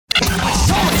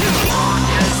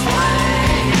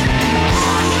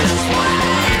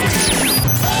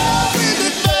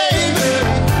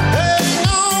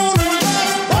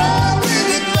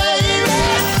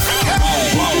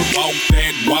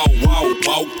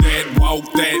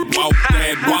walk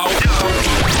that walk.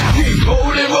 Keep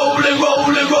rolling, rolling,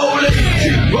 rolling, rolling.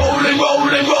 Keep rolling,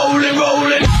 rolling, rolling,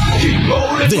 rolling. Keep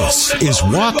rolling. This is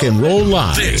Walk and Roll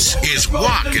Live. This is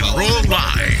Walk and Roll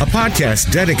Live, a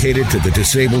podcast dedicated to the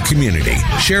disabled community,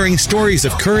 sharing stories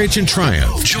of courage and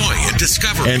triumph, joy and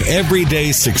discovery, and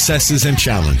everyday successes and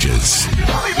challenges.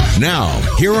 Now,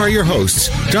 here are your hosts,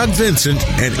 Doug Vincent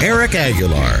and Eric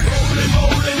Aguilar.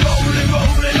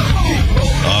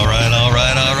 All right.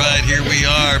 Here we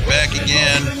are back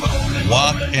again.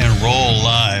 Walk and Roll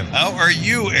Live. How are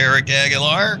you, Eric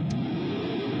Aguilar?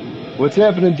 What's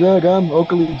happening, Doug? I'm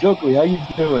Oakley Dokley. How you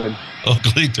doing?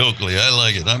 Oakley Dokley. I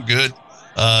like it. I'm good.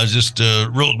 Just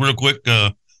real quick.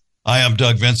 I am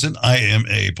Doug Vincent. I am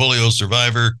a polio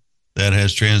survivor that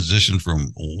has transitioned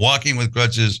from walking with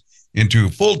crutches into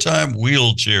full-time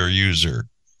wheelchair user.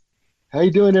 How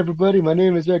you doing, everybody? My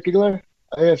name is Eric Aguilar.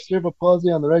 I have cerebral palsy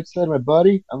on the right side of my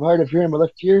body. I'm hard of hearing in my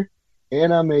left ear,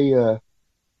 and I'm a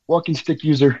walking stick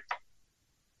user.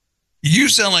 You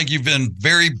sound like you've been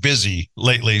very busy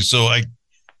lately, so I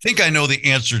think I know the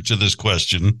answer to this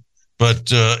question, but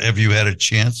have you had a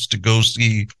chance to go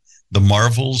see the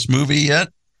Marvels movie yet?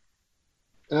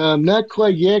 Not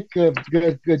quite yet,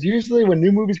 because usually when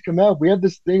new movies come out, we have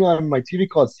this thing on my TV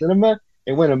called Cinema,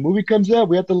 and when a movie comes out,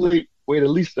 we have to wait at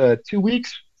least 2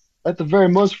 weeks at the very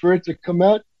most for it to come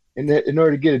out in order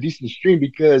to get a decent stream,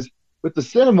 because with the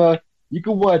Cinema, you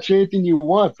can watch anything you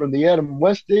want, from the Adam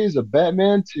West days of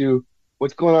Batman to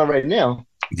what's going on right now.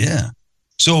 Yeah.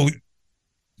 So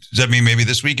does that mean maybe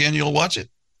this weekend you'll watch it?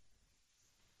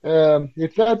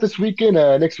 If not this weekend,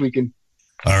 next weekend.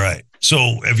 All right.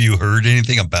 So have you heard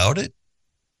anything about it?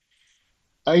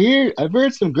 I've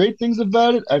heard some great things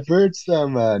about it. I've heard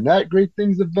some not great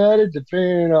things about it,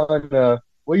 depending on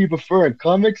what you prefer in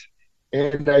comics.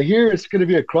 And I hear it's going to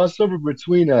be a crossover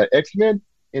between X-Men.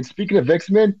 And speaking of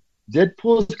X-Men,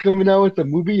 Deadpool is coming out with a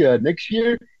movie next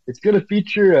year. It's going to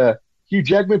feature Hugh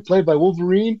Jackman, played by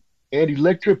Wolverine, and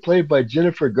Elektra, played by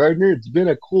Jennifer Gardner. It's been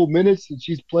a cool minute since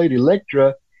she's played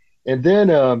Elektra. And then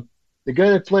the guy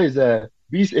that plays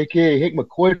Beast, a.k.a. Hank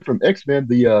McCoy from X-Men,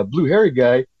 the blue hairy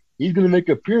guy, he's going to make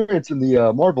an appearance in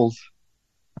the Marvels.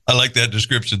 I like that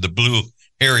description, the blue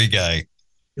hairy guy.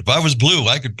 If I was blue,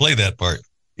 I could play that part.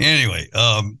 Anyway,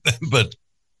 but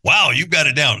wow, you've got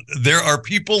it down. There are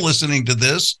people listening to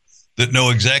this that know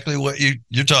exactly what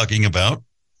you're talking about.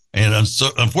 And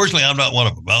unfortunately, I'm not one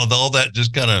of them. All that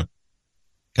just kind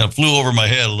of flew over my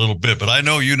head a little bit, but I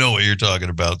know you know what you're talking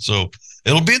about. So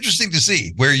it'll be interesting to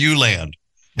see where you land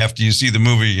after you see the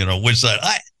movie, which side.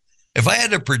 If I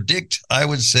had to predict, I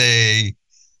would say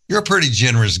you're a pretty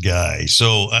generous guy.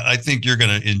 So I think you're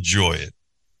going to enjoy it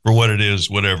for what it is,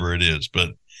 whatever it is.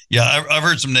 But yeah, I've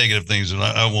heard some negative things, and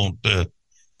I won't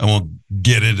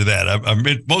get into that. I'm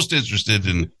most interested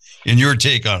in your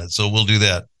take on it. So we'll do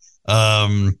that.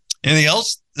 Anything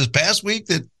else this past week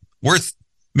that worth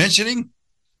mentioning?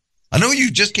 I know you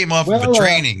just came off of a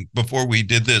training before we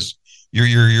did this.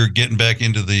 You're getting back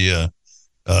into the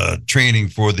training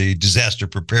for the disaster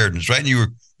preparedness, right? And you're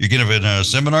going to have a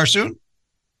seminar soon?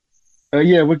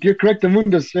 Yeah, well, you're correct,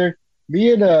 Amundo, sir.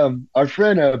 Me and our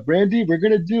friend Brandy, we're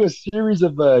going to do a series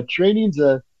of trainings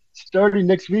starting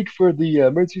next week for the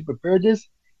emergency preparedness.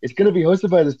 It's going to be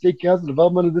hosted by the State Council of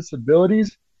Developmental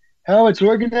Disabilities. How it's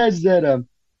organized is that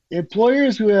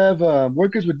employers who have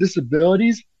workers with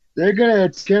disabilities, they're going to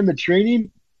attend the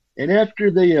training, and after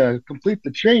they complete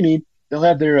the training, they'll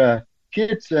have their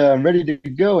kits ready to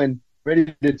go and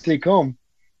ready to take home.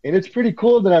 And it's pretty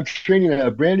cool that I'm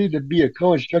training Brandy to be a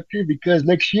co-instructor, because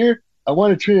next year I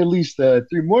want to train at least 3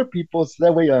 more people, so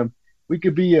that way we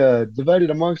could be divided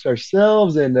amongst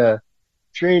ourselves and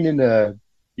train in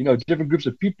different groups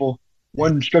of people,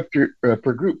 one instructor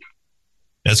per group.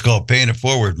 That's called paying it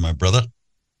forward, my brother.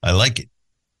 I like it.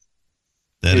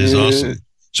 That is awesome.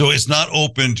 So it's not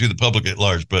open to the public at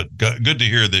large, but good to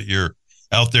hear that you're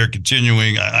out there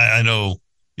continuing. I know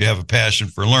you have a passion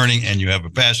for learning, and you have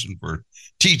a passion for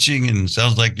teaching, and it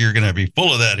sounds like you're going to be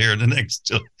full of that here in the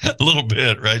next little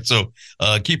bit, right? So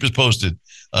keep us posted.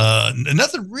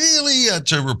 Nothing really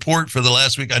to report for the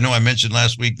last week. I know I mentioned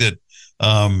last week that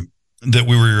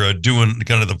we were doing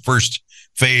kind of the first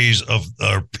phase of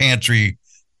our pantry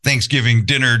Thanksgiving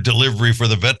dinner delivery for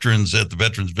the veterans at the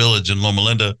Veterans Village in Loma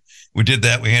Linda. We did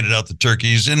that. We handed out the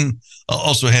turkeys and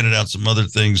also handed out some other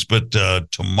things. But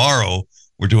tomorrow,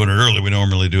 we're doing it early. We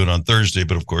normally do it on Thursday,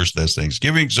 but of course, that's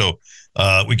Thanksgiving. So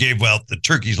we gave out the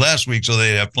turkeys last week so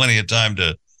they have plenty of time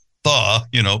to thaw,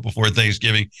 before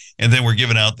Thanksgiving. And then we're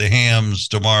giving out the hams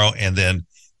tomorrow, and then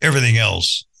everything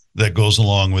else that goes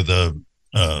along with the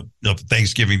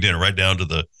Thanksgiving dinner, right down to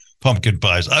the pumpkin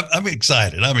pies. I'm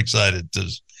excited. I'm excited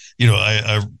to, you know,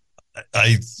 I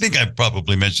think I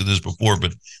probably mentioned this before,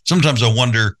 but sometimes I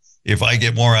wonder if I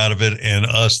get more out of it and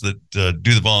us that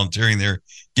do the volunteering there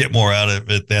get more out of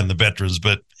it than the veterans.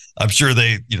 But I'm sure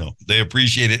they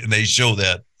appreciate it, and they show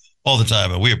that all the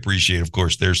time. And we appreciate, of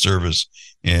course, their service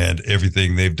and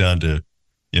everything they've done to,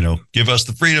 give us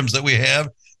the freedoms that we have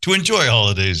to enjoy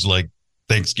holidays like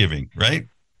Thanksgiving, right?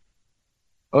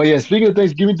 Oh yeah, speaking of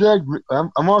Thanksgiving, Doug,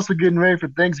 I'm also getting ready for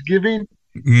Thanksgiving.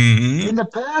 Mm-hmm. In the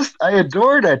past, I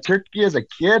adored turkey as a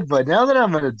kid, but now that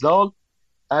I'm an adult,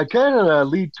 I kind of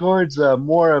lead towards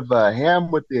more of a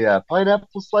ham with the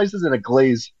pineapple slices and a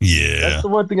glaze. That's Yeah. the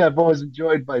one thing I've always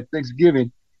enjoyed by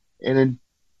Thanksgiving. And then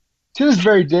to this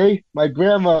very day, my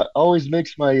grandma always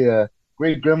makes my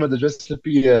great grandmother's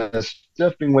recipe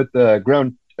stuffing with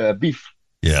ground beef.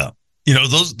 Yeah.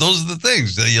 Those are the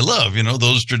things that you love,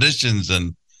 those traditions,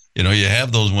 and, you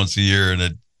have those once a year, and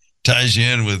it ties you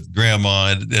in with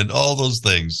grandma and all those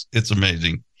things. It's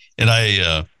amazing. And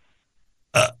I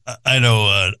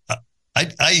know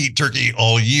I eat turkey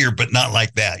all year, but not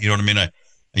like that. You know what I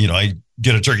mean? I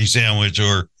get a turkey sandwich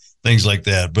or things like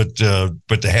that, but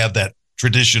to have that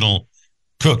traditional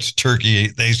cooked turkey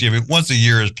Thanksgiving once a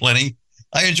year is plenty.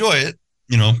 I enjoy it,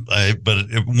 but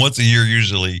once a year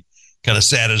usually kind of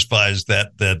satisfies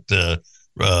that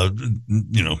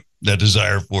that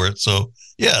desire for it. So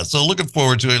yeah, so looking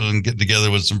forward to it and getting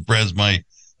together with some friends. I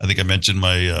think I mentioned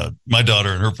my daughter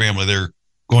and her family. They're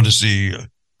going to see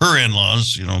her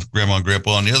in-laws, grandma and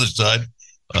grandpa on the other side.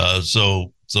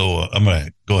 So I'm going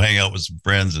to go hang out with some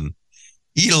friends and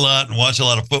eat a lot and watch a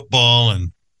lot of football.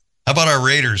 And how about our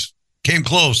Raiders? Came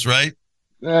close, right?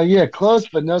 Yeah, close,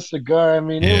 but no cigar. I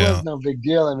mean, it Yeah. was no big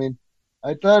deal. I mean,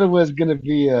 I thought it was going to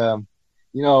be,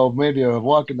 maybe a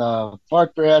walk in the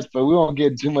park perhaps, but we won't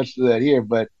get too much to that here.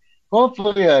 But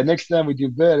hopefully next time we do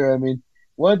better. I mean,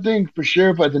 one thing for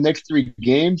sure, by the next 3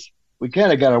 games, we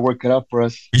kind of got our work cut out for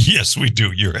us. Yes, we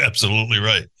do. You're absolutely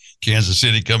right. Kansas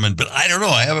City coming, but I don't know.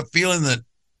 I have a feeling that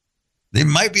they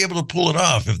might be able to pull it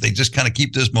off if they just kind of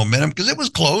keep this momentum, because it was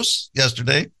close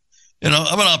yesterday. I'm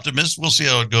an optimist. We'll see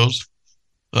how it goes.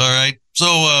 All right.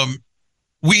 So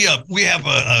we have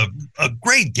a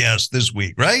great guest this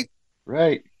week, right?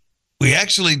 Right. We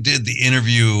actually did the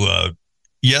interview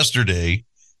yesterday,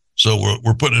 so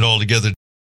we're putting it all together.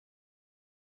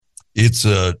 It's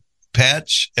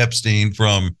Patch Epstein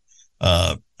from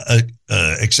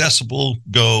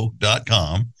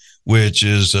accessibleGo.com, which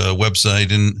is a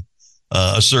website and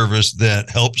a service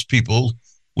that helps people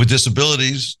with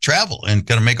disabilities travel and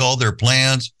kind of make all their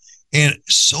plans and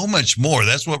so much more.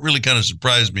 That's what really kind of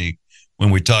surprised me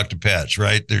when we talked to Patch,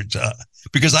 right? There's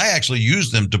because I actually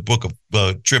used them to book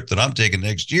a trip that I'm taking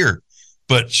next year,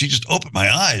 but she just opened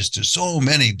my eyes to so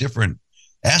many different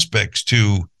aspects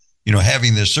to,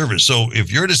 having this service. So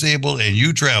if you're disabled and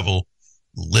you travel,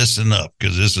 listen up,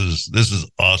 because this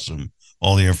is awesome.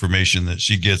 All the information that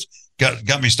she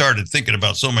got me started thinking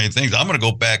about so many things. I'm going to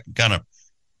go back and kind of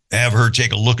have her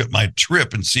take a look at my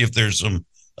trip and see if there's some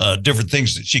different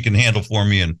things that she can handle for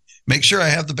me and make sure I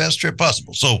have the best trip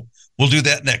possible. So we'll do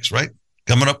that next, right?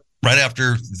 Coming up right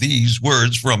after these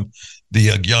words from the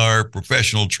Aguiar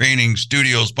Professional Training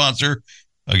Studio sponsor,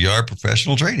 Aguiar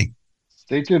Professional Training.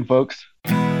 Stay tuned, folks.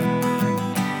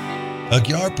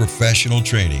 Aguiar Professional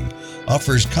Training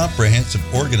offers comprehensive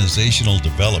organizational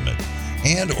development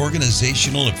and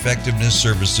organizational effectiveness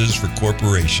services for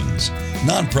corporations,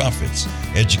 nonprofits,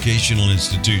 educational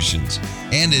institutions,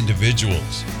 and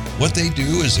individuals. What they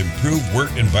do is improve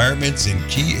work environments in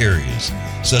key areas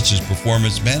such as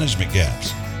performance management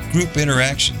gaps, group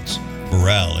interactions,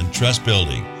 morale and trust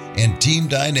building, and team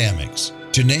dynamics,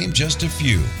 to name just a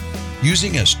few.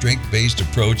 Using a strength-based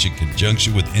approach in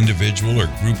conjunction with individual or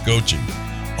group coaching,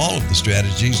 all of the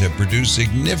strategies have produced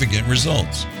significant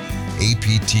results.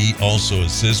 APT also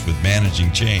assists with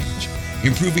managing change,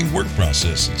 improving work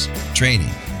processes, training,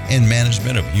 and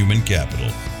management of human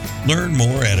capital. Learn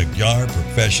more at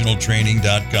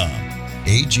aguiarprofessionaltraining.com.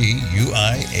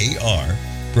 AGUIAR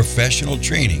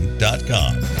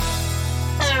professionaltraining.com.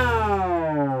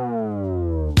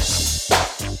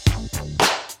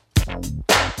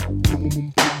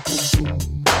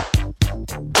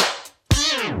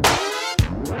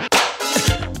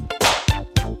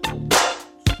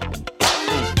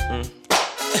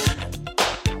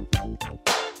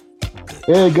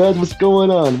 Hey guys, what's going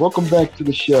on? Welcome back to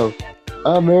the show.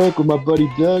 I'm Eric with my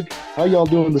buddy Doug. How y'all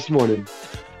doing this morning?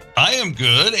 I am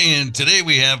good, and today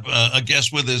we have a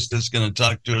guest with us that's going to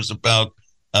talk to us about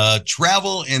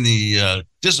travel in the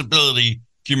disability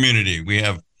community. We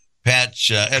have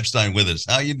Patch Epstein with us.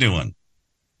 How you doing?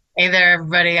 Hey there,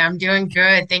 everybody. I'm doing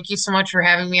good. Thank you so much for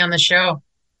having me on the show.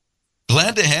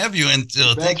 Glad to have you, and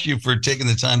thank you for taking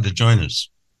the time to join us.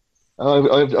 I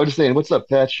was just saying, what's up,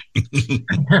 Patch?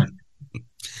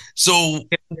 So,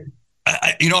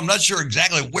 I'm not sure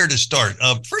exactly where to start.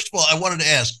 First of all, I wanted to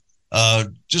ask,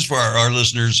 just for our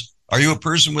listeners, are you a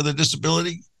person with a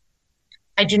disability?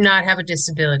 I do not have a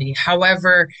disability.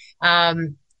 However,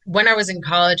 when I was in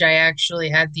college, I actually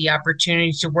had the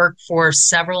opportunity to work for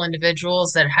several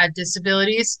individuals that had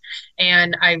disabilities,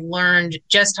 and I learned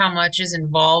just how much is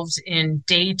involved in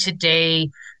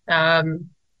day-to-day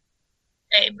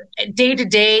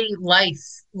life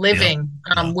living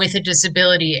with a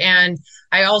disability. And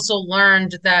I also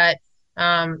learned that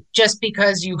just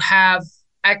because you have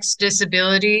X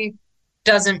disability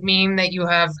doesn't mean that you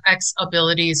have X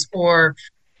abilities or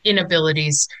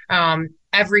inabilities.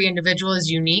 Every individual is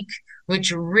unique,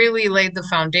 which really laid the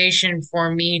foundation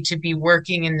for me to be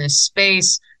working in this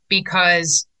space,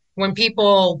 because when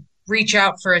people reach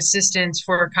out for assistance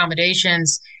for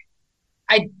accommodations,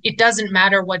 it doesn't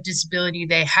matter what disability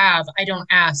they have. I don't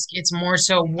ask. It's more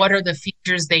so, what are the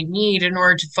features they need in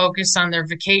order to focus on their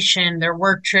vacation, their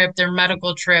work trip, their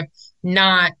medical trip,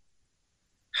 not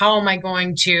how am I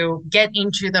going to get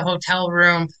into the hotel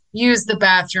room, use the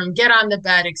bathroom, get on the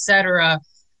bed, etc.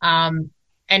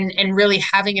 And really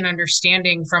having an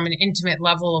understanding from an intimate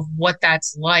level of what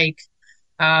that's like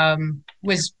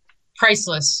was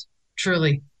priceless,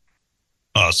 truly.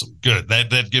 Awesome. Good.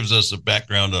 That gives us a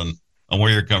background on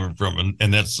where you're coming from.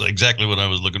 And that's exactly what I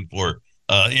was looking for.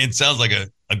 It sounds like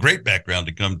a great background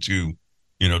to come to,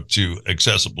 to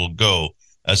Accessible Go,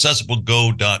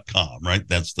 accessiblego.com, right?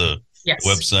 That's the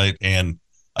website. And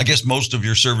I guess most of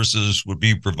your services would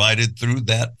be provided through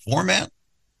that format.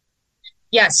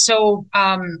 Yes. So,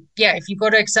 if you go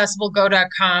to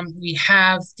accessiblego.com, we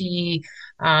have the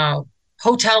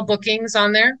hotel bookings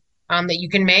on there that you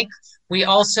can make. We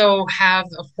also have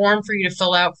a form for you to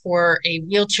fill out for a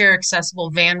wheelchair accessible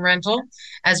van rental,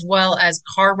 as well as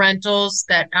car rentals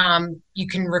that you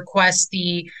can request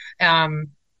the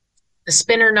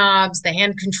spinner knobs, the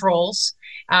hand controls,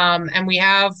 and we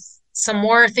have some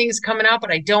more things coming out,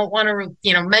 but I don't want to,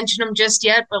 mention them just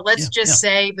yet. But let's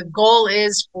say the goal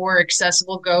is for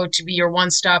Accessible Go to be your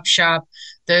one-stop shop,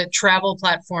 the travel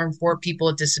platform for people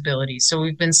with disabilities. So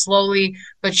we've been slowly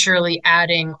but surely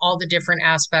adding all the different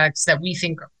aspects that we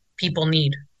think people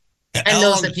need, and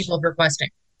those that people are requesting.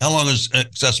 How long has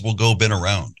Accessible Go been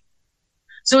around?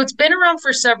 So it's been around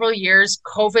for several years.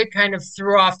 COVID kind of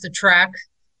threw off the track.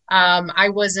 I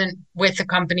wasn't with the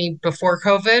company before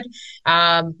COVID,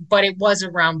 but it was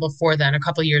around before then, a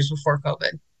couple of years before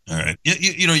COVID. All right.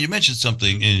 You mentioned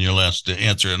something in your last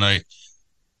answer, and I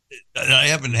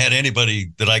haven't had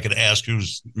anybody that I could ask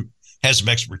has some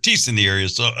expertise in the area.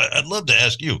 So I'd love to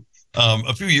ask you.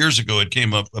 A few years ago, it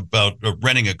came up about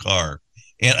renting a car,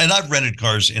 and I've rented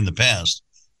cars in the past,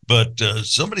 but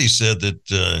somebody said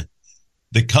that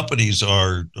the companies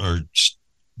are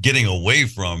getting away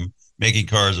from making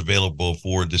cars available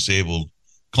for disabled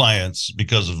clients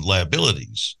because of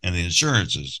liabilities, and the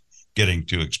insurance is getting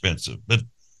too expensive. But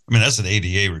I mean, that's an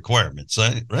ADA requirement,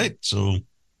 right? So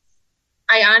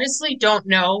I honestly don't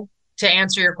know, to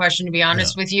answer your question, to be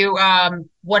honest with you.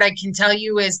 What I can tell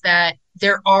you is that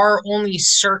there are only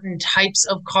certain types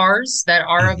of cars that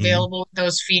are available with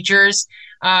those features.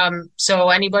 So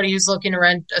anybody who's looking to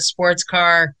rent a sports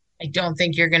car, I don't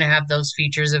think you're going to have those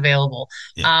features available.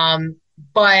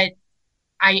 But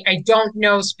I don't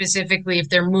know specifically if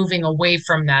they're moving away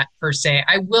from that per se.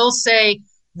 I will say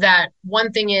that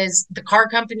one thing is the car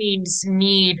companies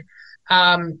need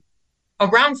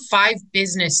around 5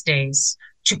 business days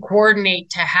to coordinate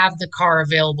to have the car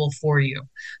available for you.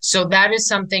 So that is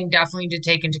something definitely to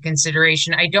take into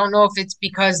consideration. I don't know if it's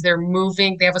because they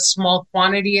have a small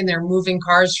quantity and they're moving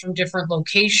cars from different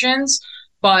locations,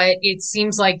 but it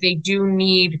seems like they do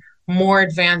need more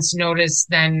advance notice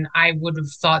than I would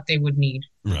have thought they would need.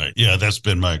 Right. Yeah, that's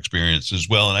been my experience as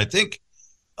well. And I think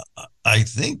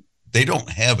they don't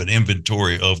have an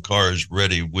inventory of cars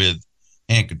ready with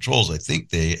hand controls. I think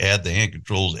they add the hand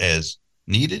controls as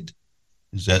needed.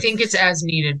 I think it's as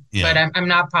needed, but I'm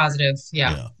not positive.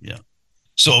 Yeah.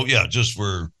 So just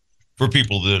for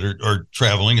people that are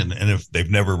traveling and if they've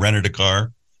never rented a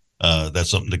car,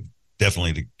 that's something to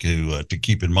definitely to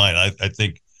keep in mind. I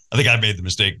think I made the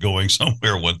mistake going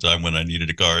somewhere one time when I needed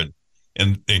a car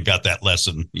and got that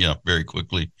lesson, very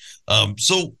quickly.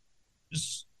 So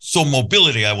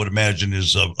mobility, I would imagine,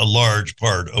 is a large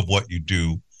part of what you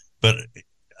do. But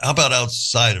how about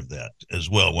outside of that as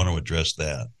well? I want to address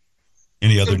that.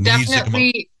 Any other needs that come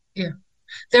up? Yeah.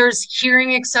 There's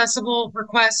hearing accessible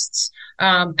requests.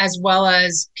 as well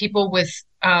as people with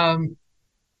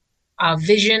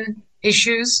vision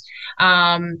issues,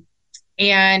 and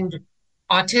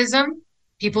autism,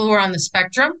 people who are on the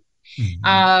spectrum.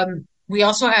 We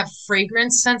also have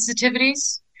fragrance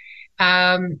sensitivities.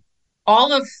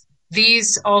 All of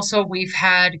these also we've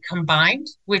had combined,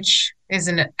 which is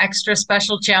an extra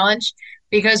special challenge,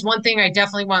 because one thing I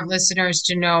definitely want listeners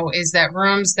to know is that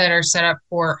rooms that are set up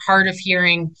for hard of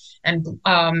hearing and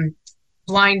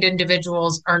blind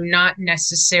individuals are not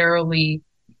necessarily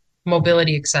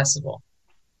mobility accessible.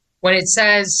 When it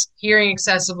says hearing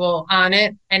accessible on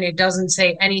it and it doesn't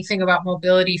say anything about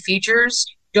mobility features,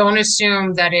 don't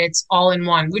assume that it's all in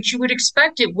one, which you would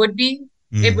expect it would be.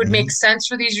 It would make sense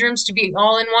for these rooms to be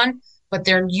all in one, but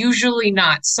they're usually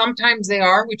not. Sometimes they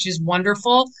are, which is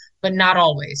wonderful, but not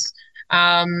always.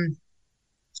 So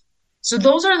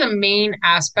those are the main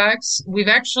aspects.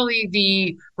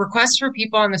 The request for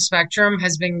people on the spectrum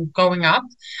has been going up,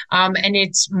 and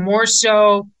it's more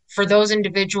so for those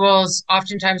individuals.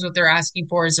 Oftentimes what they're asking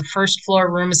for is a first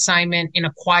floor room assignment in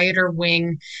a quieter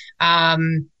wing.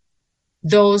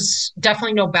 Those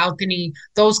definitely no balcony,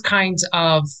 those kinds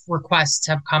of requests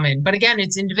have come in. But again,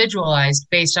 it's individualized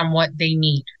based on what they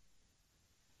need.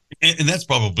 And that's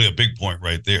probably a big point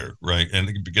right there, right?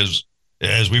 And because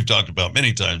as we've talked about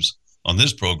many times on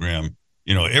this program,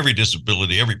 every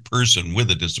disability, every person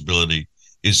with a disability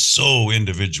is so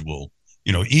individual.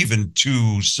 Even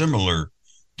two similar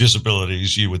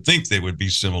disabilities, you would think they would be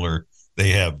similar.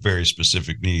 They have very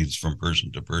specific needs from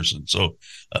person to person. So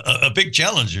a big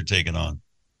challenge you're taking on.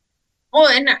 Well,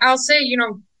 and I'll say,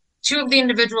 two of the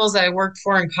individuals that I worked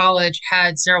for in college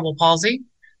had cerebral palsy,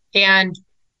 and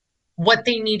what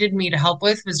they needed me to help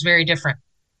with was very different.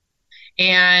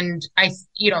 And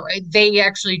they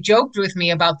actually joked with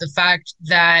me about the fact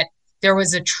that there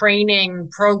was a training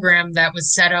program that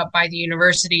was set up by the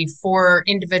university for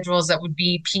individuals that would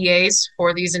be PAs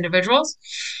for these individuals.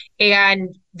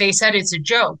 And they said it's a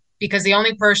joke because the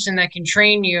only person that can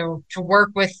train you to work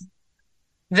with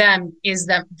them is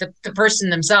the person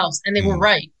themselves. And they were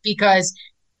right, because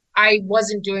I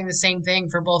wasn't doing the same thing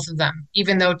for both of them,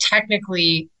 even though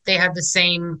technically they had the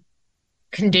same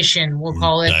condition, we'll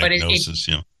call it. Diagnosis,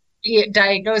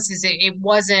 diagnosis, it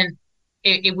wasn't,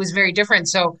 it was very different.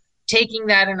 So taking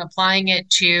that and applying it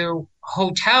to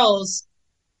hotels,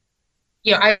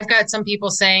 I've got some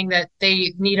people saying that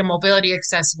they need a mobility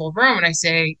accessible room. And I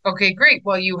say, okay, great.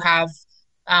 Well, you have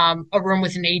a room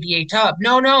with an ADA tub.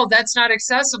 No, that's not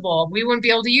accessible. We wouldn't be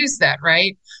able to use that,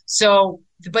 right? So,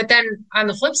 but then on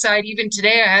the flip side, even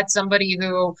today, I had somebody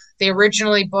who they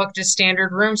originally booked a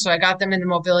standard room. So I got them in the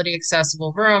mobility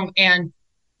accessible room. And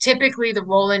typically the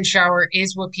roll-in shower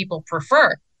is what people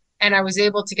prefer. And I was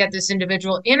able to get this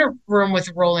individual in a room with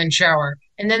a roll-in shower.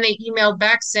 And then they emailed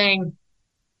back saying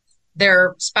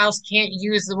their spouse can't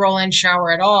use the roll-in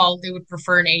shower at all. They would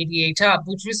prefer an ADA tub,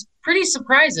 which was pretty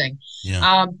surprising.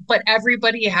 Yeah. But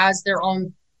everybody has their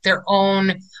own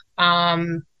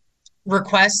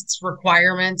requests,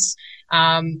 requirements.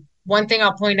 One thing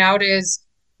I'll point out is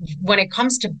when it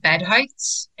comes to bed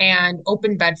heights and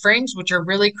open bed frames, which are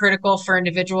really critical for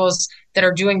individuals that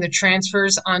are doing the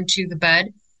transfers onto the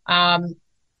bed,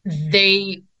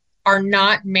 they are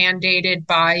not mandated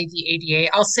by the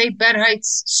ADA. I'll say bed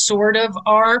heights sort of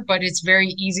are, but it's very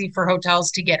easy for hotels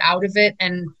to get out of it.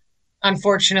 And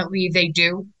unfortunately, they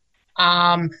do.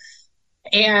 And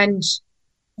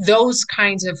those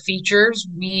kinds of features,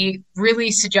 we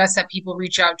really suggest that people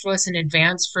reach out to us in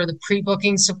advance for the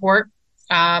pre-booking support.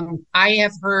 I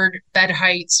have heard bed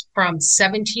heights from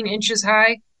 17 inches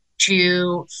high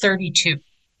to 32,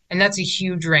 and that's a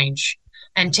huge range.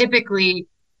 And typically,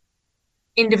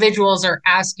 individuals are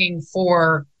asking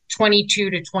for 22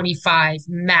 to 25,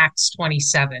 max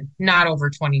 27, not over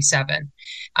 27,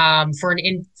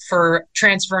 for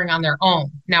transferring on their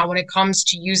own. Now, when it comes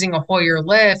to using a Hoyer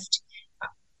lift,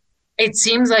 it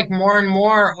seems like more and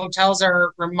more hotels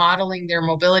are remodeling their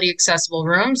mobility accessible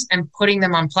rooms and putting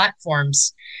them on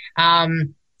platforms.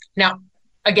 Now,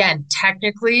 again,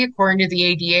 technically, according to the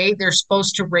ADA, they're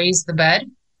supposed to raise the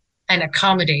bed and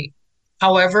accommodate.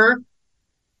 However,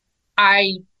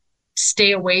 I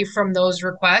stay away from those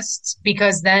requests,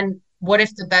 because then what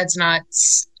if the bed's not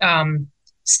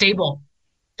stable?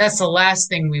 That's the last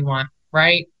thing we want,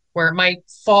 right? Where it might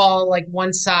fall like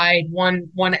one side, one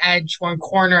edge, one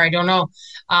corner, I don't know.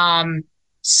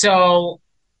 So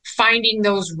finding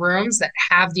those rooms that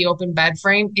have the open bed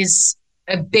frame is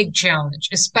a big challenge,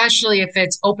 especially if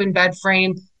it's open bed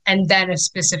frame and then a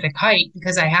specific height,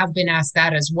 because I have been asked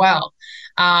that as well.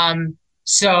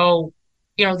 So,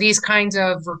 these kinds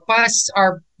of requests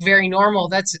are very normal.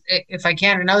 That's, if I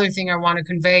can, another thing I want to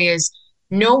convey is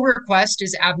no request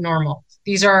is abnormal.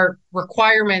 These are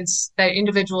requirements that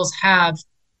individuals have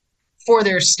for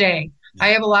their stay. I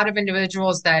have a lot of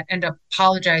individuals that end up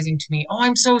apologizing to me. Oh,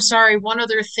 I'm so sorry. One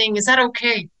other thing. Is that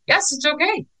okay? Yes, it's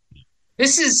okay.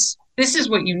 This is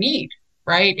what you need,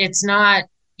 right? It's not,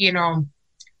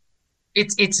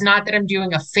 it's not that I'm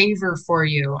doing a favor for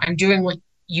you. I'm doing what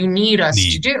you need us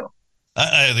to do.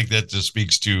 I think that just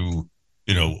speaks to,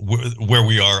 where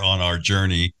we are on our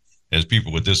journey as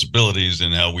people with disabilities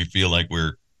and how we feel like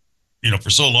we're, for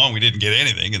so long we didn't get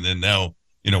anything. And then now,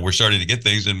 we're starting to get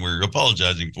things and we're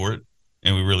apologizing for it.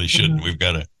 And we really shouldn't. Mm-hmm. We've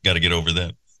got to get over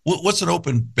that. What's an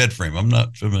open bed frame? I'm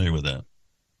not familiar with that.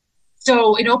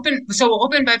 So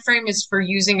open bed frame is for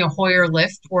using a Hoyer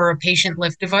lift or a patient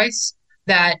lift device.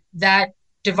 That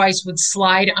device would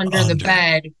slide under the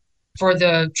bed for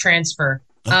the transfer.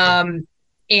 Okay.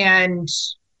 And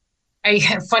I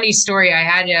have a funny story. I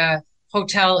had a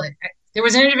hotel. There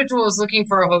was an individual who was looking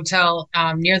for a hotel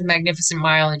near the Magnificent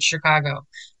Mile in Chicago.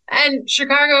 And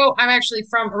Chicago, I'm actually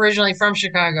originally from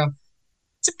Chicago.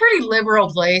 It's a pretty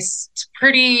liberal place. It's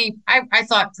pretty, I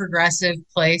thought, progressive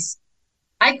place.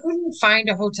 I couldn't find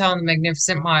a hotel in the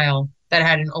Magnificent Mile that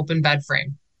had an open bed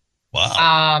frame.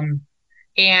 Wow.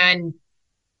 And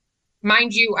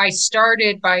mind you, I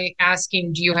started by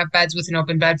asking, do you have beds with an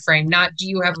open bed frame? Not, do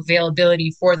you have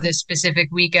availability for this specific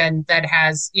weekend that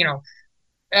has,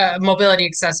 a mobility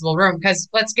accessible room? Because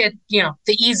let's get, the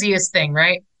easiest thing,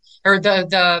 right? Or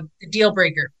the deal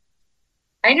breaker.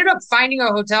 I ended up finding a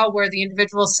hotel where the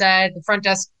individual said, the front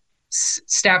desk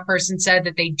staff person said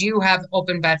that they do have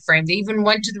open bed frame. They even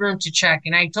went to the room to check.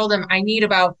 And I told them it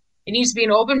needs to be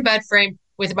an open bed frame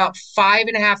with about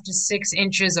 5.5 to 6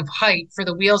 inches of height for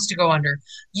the wheels to go under.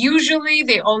 Usually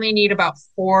they only need about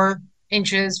 4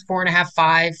 inches, 4.5,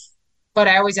 5, but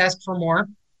I always ask for more.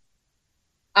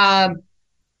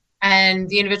 And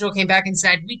the individual came back and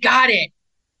said, we got it.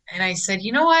 And I said,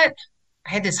 you know what? I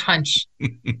had this hunch.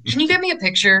 Can you get me a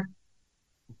picture?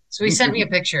 So he sent me a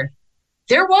picture.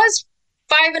 There was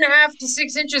 5.5 to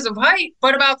 6 inches of height,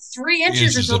 but about 3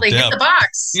 inches until they hit the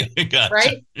box. Gotcha.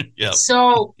 Right? Yeah.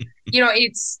 So,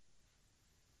 it's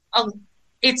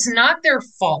not their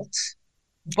fault,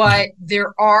 but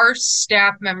there are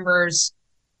staff members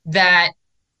that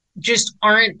just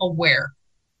aren't aware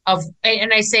of,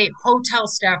 and I say hotel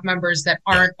staff members that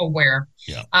aren't aware.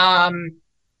 Yeah.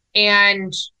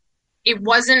 And it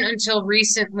wasn't until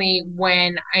recently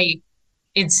when I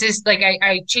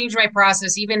changed my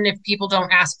process. Even if people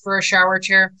don't ask for a shower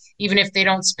chair, even if they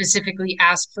don't specifically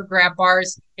ask for grab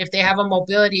bars, if they have a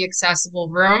mobility accessible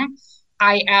room,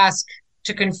 I ask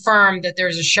to confirm that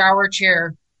there's a shower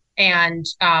chair and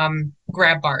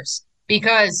grab bars,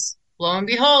 because lo and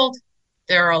behold,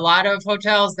 there are a lot of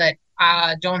hotels that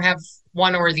don't have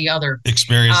one or the other.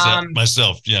 Experience that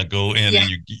myself. Yeah, go in and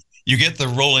you get the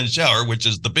roll-in shower, which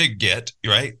is the big get,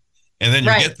 right? And then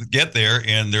you get there,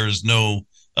 and there's no.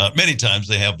 Many times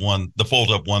they have the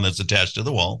fold-up one that's attached to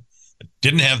the wall.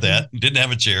 Didn't have that. Didn't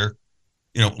have a chair.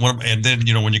 And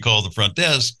then when you call the front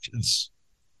desk,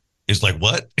 it's like,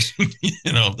 what?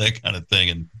 That kind of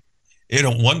thing.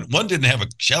 And one didn't have a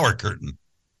shower curtain,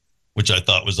 which I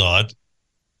thought was odd.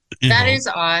 That is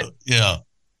odd. Yeah.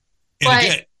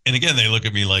 And again, they look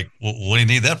at me like, well, what do you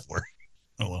need that for?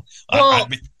 Oh, well, I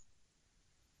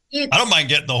don't mind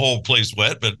getting the whole place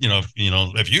wet, but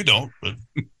if you don't, but.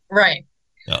 Right.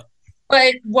 Yeah.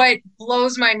 But what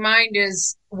blows my mind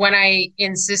is when I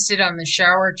insisted on the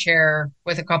shower chair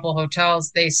with a couple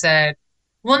hotels, they said,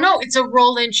 well, no, it's a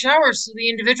roll-in shower, so the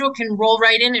individual can roll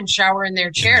right in and shower in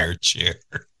their chair.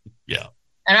 Yeah.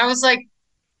 And I was like,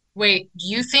 wait, do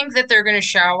you think that they're going to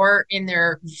shower in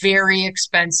their very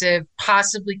expensive,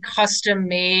 possibly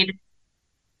custom-made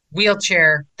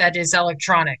wheelchair that is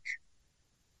electronic?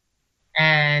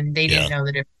 And they didn't know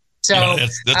the difference. So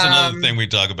that's another thing we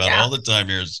talk about all the time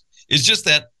here is just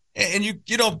that, and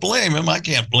you don't blame them. I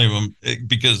can't blame them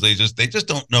because they just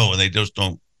don't know, and they just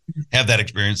don't have that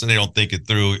experience, and they don't think it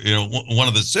through. One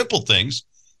of the simple things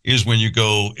is when you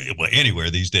go anywhere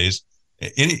these days,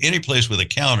 any place with a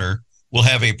counter will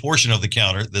have a portion of the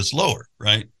counter that's lower,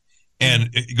 right? And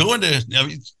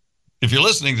if you're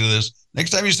listening to this, next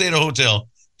time you stay at a hotel,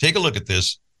 take a look at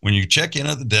this. When you check in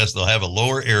at the desk, they'll have a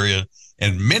lower area,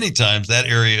 and many times that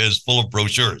area is full of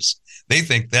brochures. They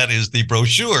think that is the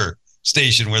brochure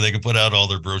station where they can put out all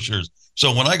their brochures.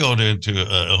 So when I go into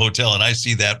a hotel and I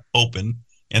see that open,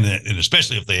 and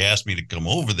especially if they ask me to come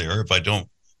over there, if I don't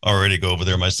already go over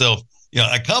there myself,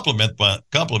 I compliment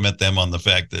them on the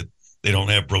fact that they don't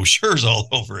have brochures all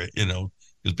over it,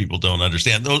 because people don't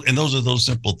understand those, and those are those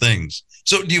simple things.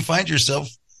 So do you find yourself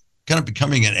kind of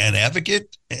becoming an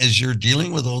advocate as you're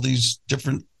dealing with all these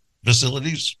different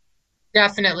facilities?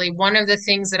 Definitely. One of the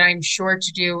things that I'm sure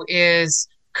to do is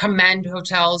commend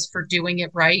hotels for doing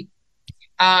it right.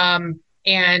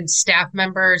 And staff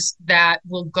members that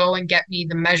will go and get me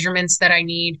the measurements that I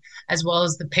need, as well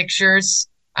as the pictures.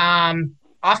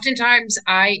 Oftentimes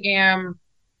I am,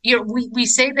 we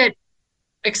say that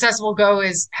Accessible Go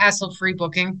is hassle-free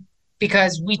booking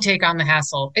because we take on the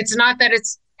hassle. It's not that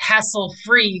it's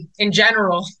hassle-free in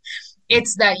general.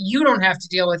 It's that you don't have to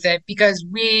deal with it because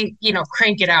we,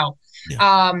 crank it out.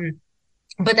 Yeah.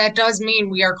 But that does mean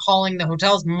we are calling the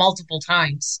hotels multiple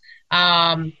times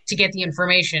to get the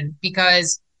information,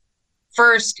 because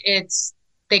first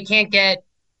they can't get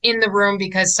in the room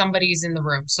because somebody's in the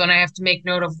room. So then I have to make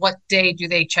note of what day do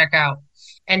they check out.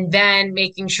 And then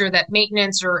making sure that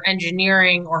maintenance or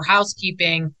engineering or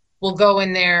housekeeping will go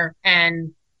in there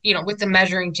and, with the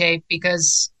measuring tape,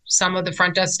 because some of the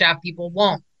front desk staff people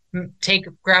won't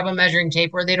grab a measuring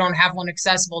tape, or they don't have one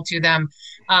accessible to them,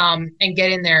 and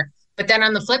get in there. But then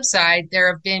on the flip side,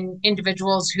 there have been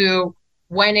individuals who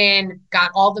went in,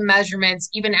 got all the measurements,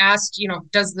 even asked,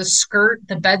 does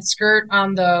the bed skirt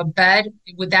on the bed,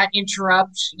 would that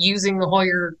interrupt using the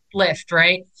Hoyer lift,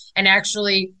 right? And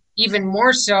actually, even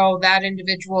more so, that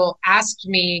individual asked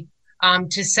me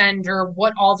to send her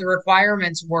what all the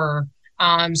requirements were,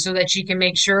 so that she can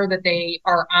make sure that they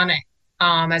are on it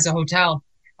as a hotel.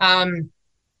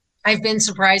 I've been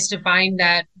surprised to find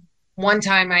that one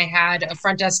time I had a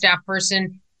front desk staff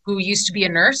person who used to be a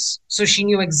nurse, so she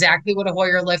knew exactly what a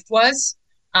Hoyer lift was.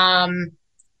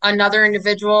 Another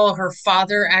individual, her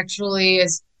father actually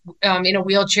is in a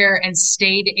wheelchair and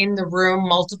stayed in the room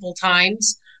multiple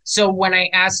times. So when I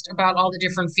asked about all the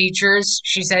different features,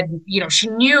 she said, she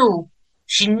knew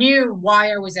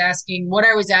why I was asking, what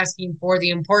I was asking for, the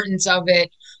importance of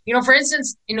it. For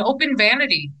instance, an open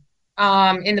vanity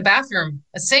in the bathroom,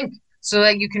 a sink, so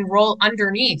that you can roll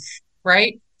underneath,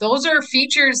 right? Those are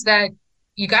features that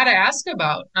you got to ask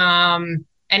about and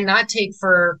not take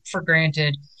for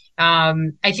granted.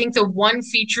 I think the one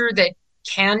feature that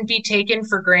can be taken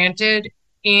for granted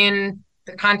in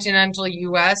the continental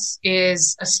US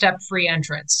is a step-free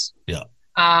entrance. Yeah.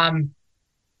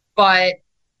 But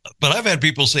I've had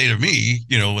people say to me,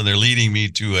 when they're leading me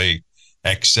to a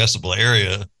accessible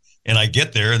area and I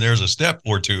get there and there's a step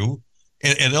or two,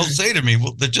 and they'll say to me,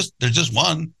 well, there's just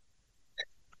one.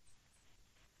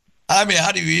 I mean,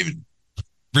 how do you even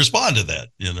respond to that,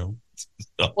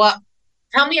 So. Well,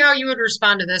 tell me how you would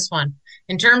respond to this one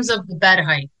in terms of the bed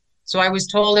height. So I was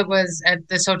told it was at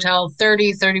this hotel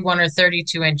 30, 31, or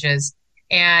 32 inches.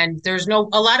 And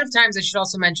a lot of times I should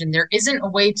also mention, there isn't a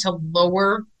way to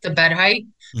lower the bed height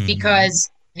because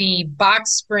the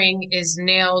box spring is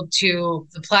nailed to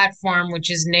the platform,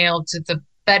 which is nailed to the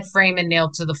bed frame and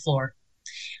nailed to the floor.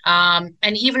 And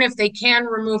even if they can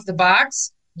remove the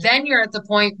box, then you're at the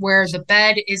point where the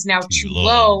bed is now too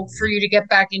low for you to get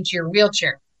back into your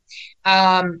wheelchair.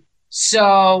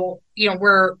 So,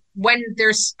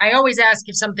 I always ask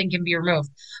if something can be removed.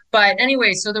 But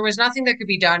anyway, so there was nothing that could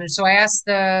be done. And so I asked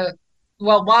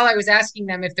while I was asking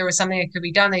them if there was something that could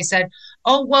be done, they said,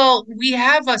 oh, well, we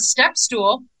have a step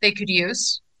stool they could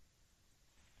use.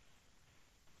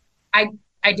 I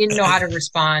didn't know how to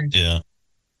respond. Yeah.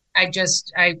 I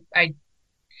just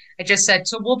said,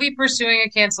 so we'll be pursuing a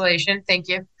cancellation. Thank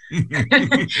you.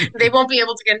 They won't be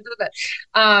able to get into the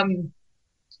bed.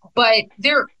 But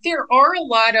there are a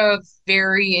lot of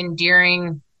very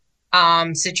endearing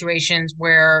situations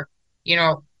where,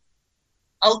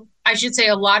 I should say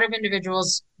a lot of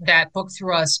individuals that book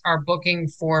through us are booking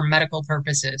for medical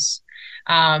purposes.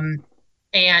 Or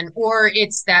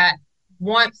it's that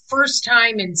one first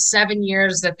time in 7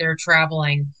 years that they're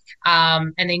traveling.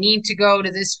 And they need to go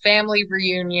to this family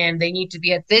reunion. They need to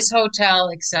be at this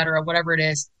hotel, et cetera, whatever it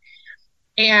is.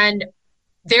 And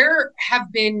there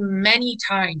have been many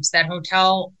times that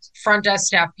hotel front desk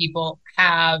staff people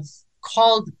have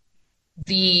called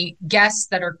the guests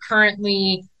that are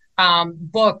currently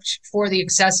booked for the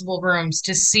accessible rooms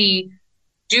to see,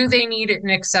 do they need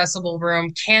an accessible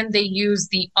room? Can they use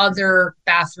the other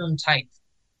bathroom type?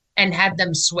 And had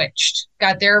them switched,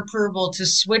 got their approval to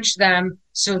switch them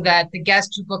so that the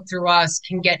guests who book through us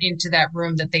can get into that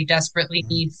room that they desperately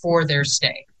need for their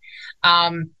stay.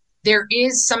 There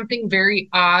is something very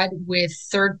odd with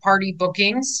third-party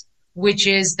bookings, which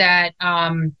is that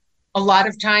a lot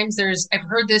of times I've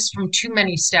heard this from too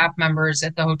many staff members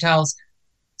at the hotels.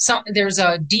 So there's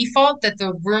a default that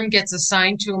the room gets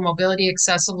assigned to a mobility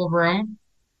accessible room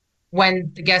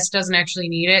when the guest doesn't actually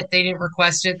need it. They didn't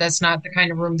request it. That's not the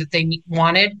kind of room that they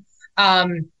wanted.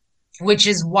 which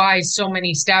is why so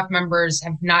many staff members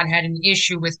have not had an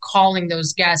issue with calling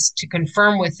those guests to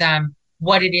confirm with them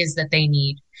what it is that they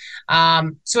need.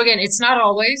 So again, it's not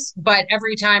always, but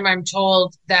every time I'm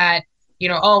told that,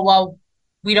 oh, well,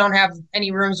 we don't have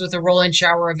any rooms with a roll-in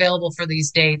shower available for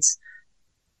these dates,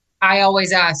 I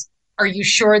always ask, are you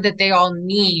sure that they all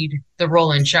need the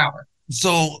roll-in shower?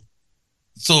 So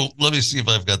let me see if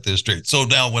I've got this straight. So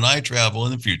now when I travel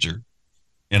in the future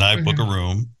and I book a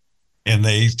room and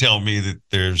they tell me that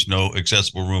there's no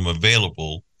accessible room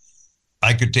available,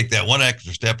 I could take that one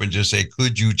extra step and just say,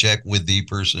 could you check with the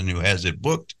person who has it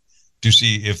booked to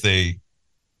see if they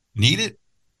need it?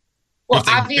 Well,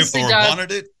 if they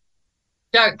wanted it?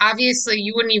 Doug, obviously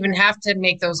you wouldn't even have to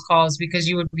make those calls because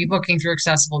you would be booking through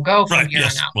Accessible Go from here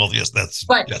on out. Well, yes, that's...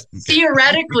 But yes,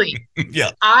 theoretically,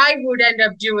 yeah, I would end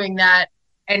up doing that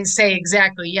and say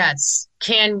exactly, yes.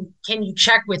 Can you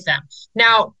check with them?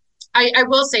 Now, I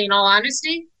will say, in all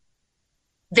honesty,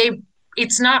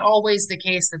 it's not always the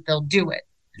case that they'll do it.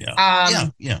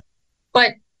 Yeah.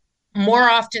 But more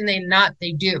often than not,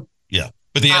 they do. Yeah.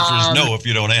 But the answer is no if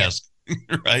you don't ask.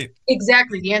 Right?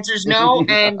 Exactly. The answer is no.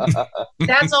 And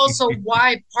that's also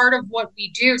why part of what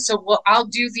we do. So I'll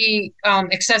do the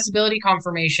accessibility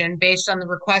confirmation based on the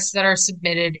requests that are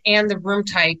submitted and the room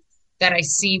type that I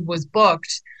see was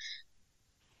booked.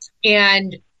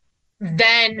 And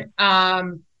then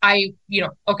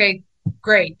okay,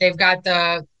 great. They've got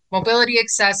the mobility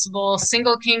accessible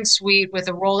single king suite with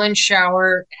a roll-in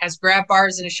shower, has grab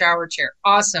bars and a shower chair.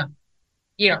 Awesome.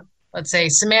 Let's say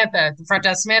Samantha, the front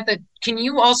desk, Samantha, can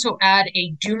you also add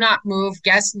a do not move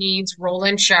guest needs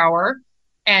roll-in shower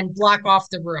and block off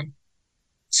the room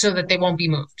so that they won't be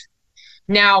moved?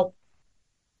 Now,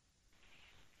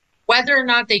 whether or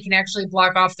not they can actually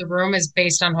block off the room is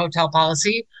based on hotel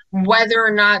policy. Whether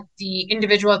or not the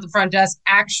individual at the front desk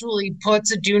actually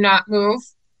puts a do not move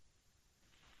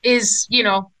is,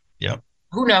 yep,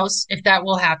 who knows if that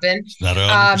will happen. It's not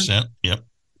 100%. Yep.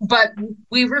 But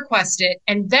we request it.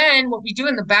 And then what we do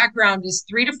in the background is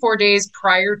 3 to 4 days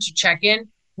prior to check-in,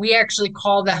 we actually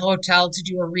call the hotel to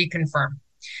do a reconfirm.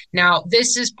 Now,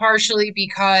 this is partially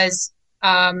because...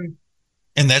 and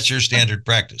that's your standard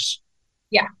practice.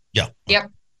 Yeah. Yeah. Yep.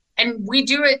 And we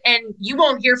do it, and you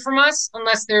won't hear from us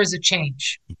unless there's a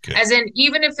change. Okay. As in,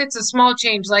 even if it's a small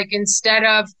change, like instead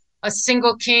of a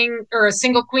single king or a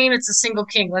single queen, it's a single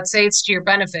king. Let's say it's to your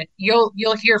benefit. You'll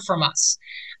hear from us.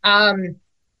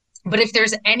 But if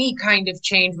there's any kind of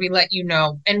change, we let you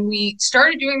know. And we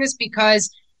started doing this because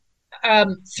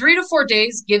 3 to 4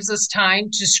 days gives us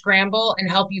time to scramble and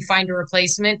help you find a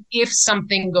replacement if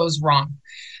something goes wrong.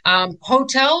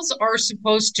 Hotels are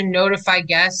supposed to notify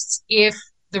guests if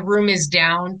the room is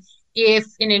down, if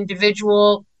an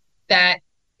individual that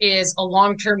is a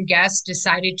long-term guest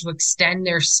decided to extend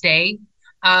their stay.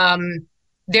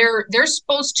 They're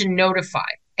supposed to notify,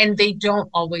 and they don't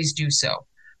always do so.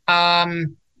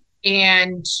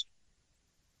 And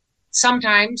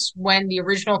sometimes when the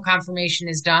original confirmation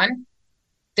is done,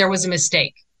 there was a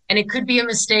mistake. And it could be a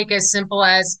mistake as simple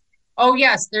as, oh,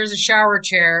 yes, there's a shower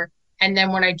chair. And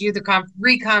then when I do the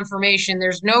reconfirmation,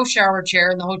 there's no shower chair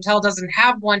and the hotel doesn't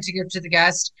have one to give to the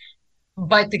guest,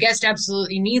 but the guest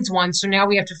absolutely needs one. So now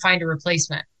we have to find a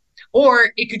replacement.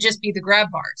 Or it could just be the grab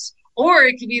bars. Or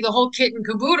it could be the whole kit and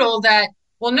caboodle that,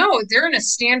 well, no, they're in a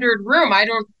standard room.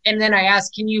 And then I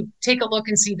ask, can you take a look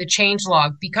and see the change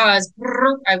log? Because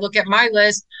I look at my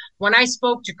list. When I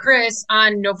spoke to Chris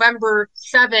on November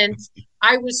 7th,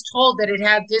 I was told that it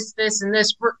had this, and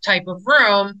this type of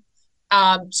room.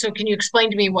 So can you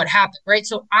explain to me what happened, right?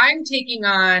 So I'm taking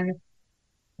on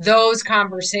those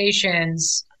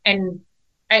conversations, and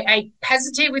I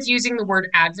hesitate with using the word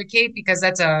advocate because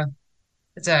it's a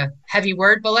heavy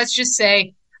word, but let's just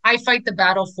say I fight the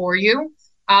battle for you.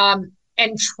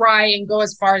 And try and go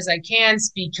as far as I can,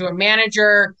 speak to a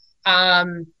manager,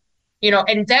 and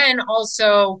then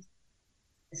also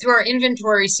through our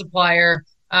inventory supplier,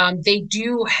 they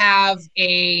do have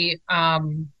a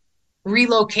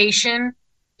relocation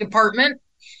department.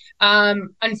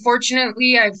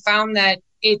 Unfortunately, I've found that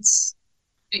it's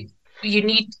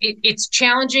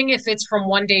challenging if it's from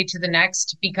one day to the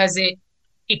next because it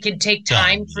could take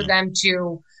time for them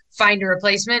to find a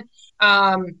replacement.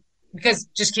 Because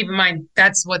just keep in mind,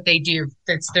 that's what they do.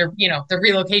 That's their, the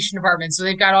relocation department. So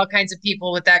they've got all kinds of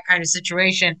people with that kind of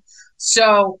situation.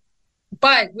 So,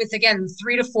 but with, again,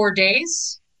 3 to 4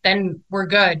 days, then we're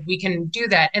good. We can do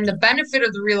that. And the benefit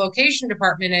of the relocation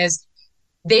department is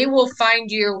they will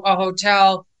find you a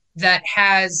hotel that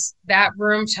has that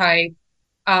room type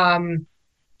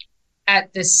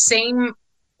at the same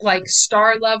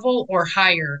star level or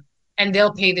higher, and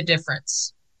they'll pay the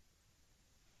difference.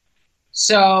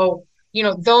 So,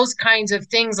 those kinds of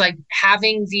things, like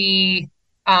having the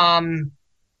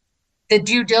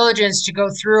due diligence to go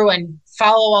through and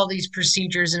follow all these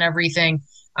procedures and everything.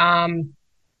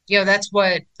 That's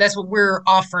what we're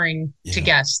offering to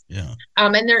guests. Yeah.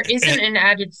 And there isn't an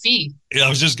added fee. Yeah, I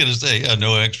was just going to say,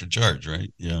 no extra charge,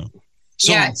 right? Yeah.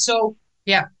 So,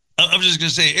 yeah. I was just going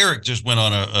to say, Eric just went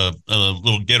on a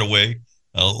little getaway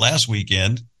last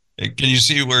weekend. Can you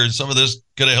see where some of this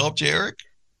could have helped you, Eric?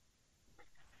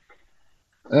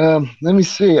 Let me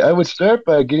see. I would start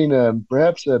by getting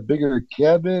perhaps a bigger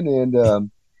cabin and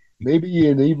maybe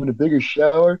even a bigger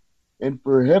shower. And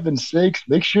for heaven's sakes,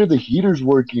 make sure the heater's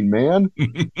working, man.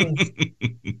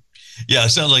 Yeah, it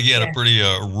sounds like you had a pretty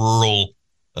rural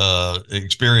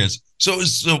experience. So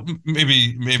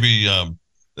maybe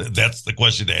that's the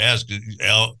question to ask.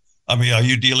 I mean, are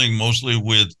you dealing mostly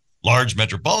with large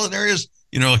metropolitan areas?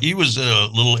 He was a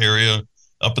little area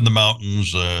up in the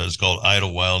mountains. It's called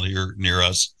Idlewild here near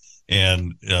us.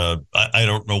 And I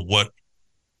don't know what,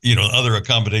 other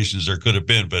accommodations there could have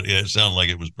been, but it sounded like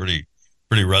it was pretty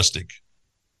rustic.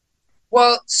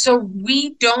 Well, so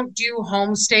we don't do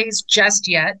homestays just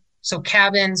yet. So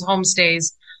cabins,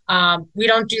 homestays, we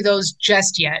don't do those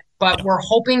just yet, but we're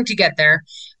hoping to get there.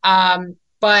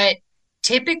 But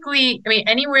typically, I mean,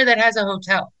 anywhere that has a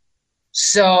hotel.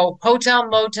 So hotel,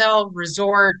 motel,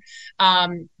 resort,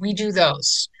 we do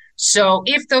those. So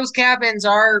if those cabins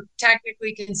are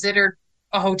technically considered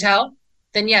a hotel,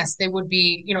 then yes, they would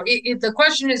be, the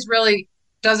question is really,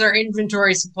 does our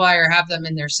inventory supplier have them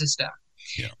in their system?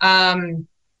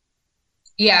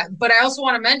 Yeah. But I also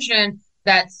want to mention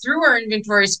that through our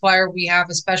inventory supplier, we have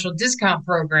a special discount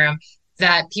program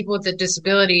that people with a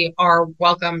disability are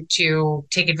welcome to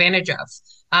take advantage of.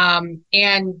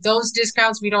 And those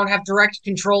discounts, we don't have direct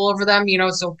control over them,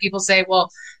 so people say,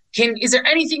 well, is there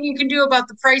anything you can do about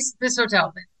the price of this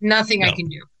hotel? Nothing I can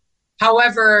do.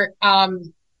 However,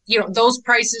 those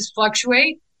prices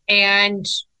fluctuate. And,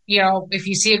 if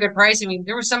you see a good price, I mean,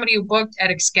 there was somebody who booked at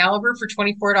Excalibur for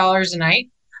 $24 a night.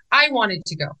 I wanted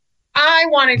to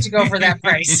go for that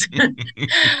price.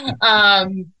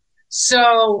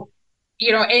 So,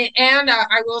 and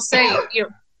I will say,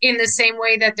 in the same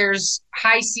way that there's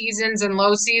high seasons and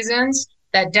low seasons,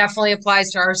 that definitely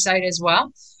applies to our site as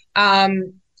well.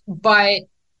 But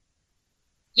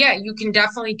yeah, you can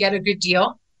definitely get a good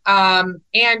deal. And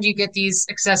you get these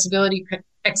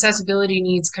accessibility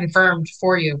needs confirmed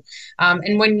for you.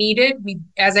 And when needed,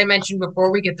 as I mentioned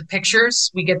before, we get the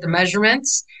pictures, we get the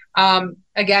measurements.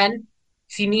 Again,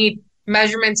 if you need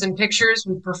measurements and pictures,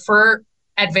 we prefer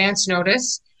advance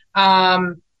notice,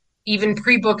 even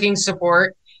pre-booking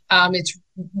support.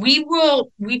 We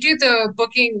do the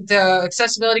booking, the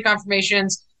accessibility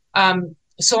confirmations,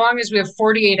 so long as we have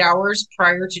 48 hours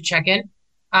prior to check-in.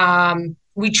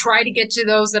 We try to get to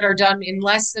those that are done in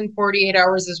less than 48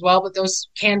 hours as well, but those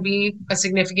can be a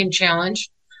significant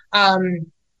challenge. When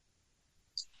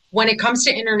it comes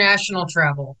to international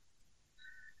travel,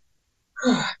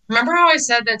 remember how I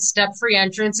said that step-free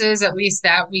entrances, at least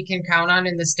that we can count on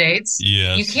in the States?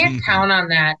 Yes. You can't count on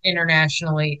that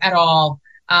internationally at all.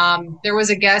 There was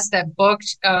a guest that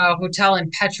booked a hotel in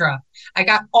Petra. I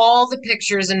got all the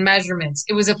pictures and measurements.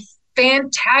 It was a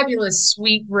fantabulous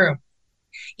suite room.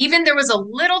 Even there was a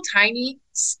little tiny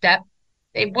step.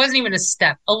 It wasn't even a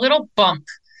step, a little bump.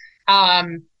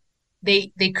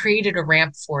 They created a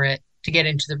ramp for it to get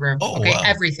into the room. Oh, okay, wow.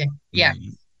 Everything. Yeah.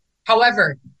 Mm-hmm.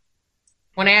 However,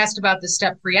 when I asked about the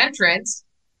step-free entrance,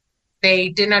 they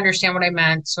didn't understand what I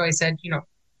meant. So I said,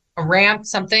 a ramp,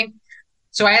 something.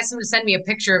 So I asked them to send me a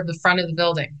picture of the front of the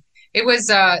building. It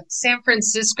was San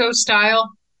Francisco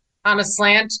style on a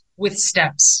slant with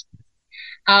steps.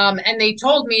 And they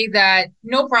told me that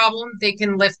no problem, they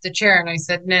can lift the chair. And I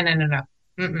said, no.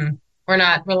 Mm-mm. We're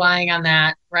not relying on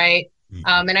that, right?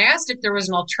 Mm-hmm. And I asked if there was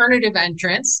an alternative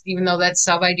entrance, even though that's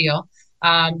sub-ideal,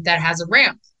 that has a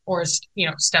ramp or,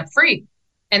 step-free.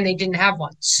 And they didn't have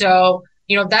one. So,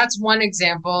 that's one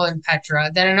example in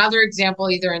Petra. Then another example,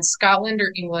 either in Scotland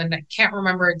or England, I can't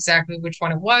remember exactly which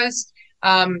one it was.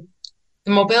 The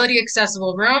mobility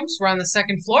accessible rooms were on the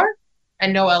second floor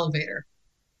and no elevator.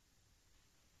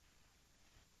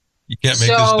 You can't make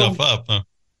this stuff up, huh?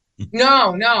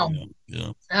 No.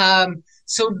 Yeah.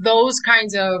 So those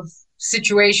kinds of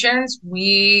situations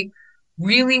we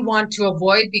really want to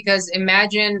avoid, because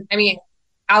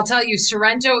I'll tell you,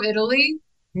 Sorrento, Italy,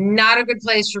 not a good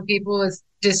place for people with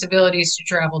disabilities to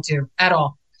travel to at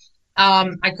all.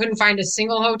 I couldn't find a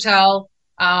single hotel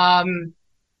and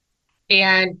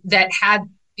that had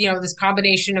this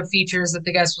combination of features that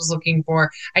the guest was looking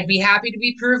for. I'd be happy to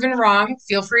be proven wrong.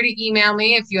 Feel free to email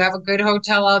me if you have a good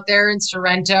hotel out there in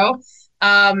Sorrento.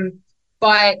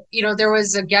 But there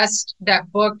was a guest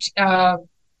that booked a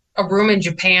room in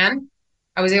Japan.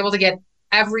 I was able to get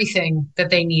everything that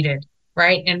they needed,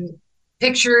 right? And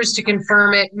pictures to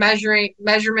confirm it,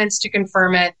 measurements to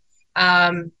confirm it.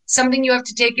 Something you have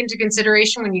to take into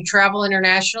consideration when you travel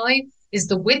internationally is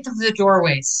the width of the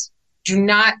doorways. Do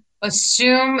not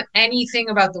assume anything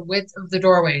about the width of the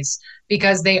doorways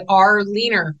because they are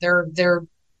leaner. They're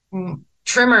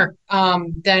trimmer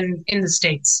than in the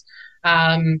States.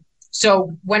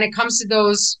 So when it comes to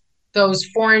those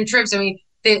foreign trips, I mean,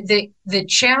 the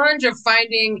challenge of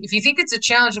finding, if you think it's a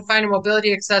challenge to find a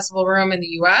mobility accessible room in the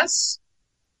US,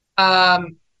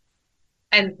 and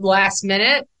last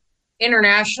minute,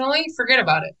 internationally, forget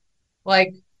about it.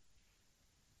 Like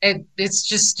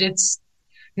it's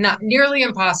not nearly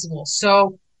impossible.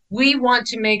 So we want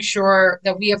to make sure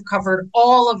that we have covered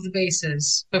all of the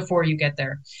bases before you get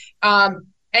there. And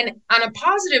on a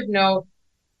positive note,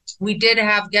 we did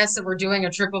have guests that were doing a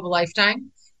trip of a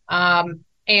lifetime.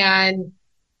 And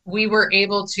we were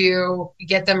able to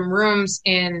get them rooms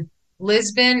in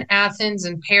Lisbon, Athens,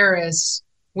 and Paris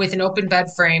with an open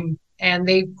bed frame, and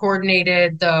they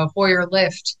coordinated the Hoyer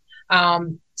lift.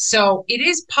 So it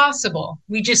is possible.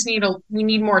 We just need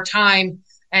more time,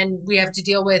 and we have to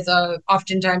deal with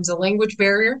oftentimes a language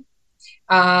barrier.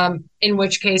 In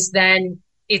which case, then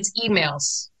it's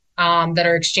emails that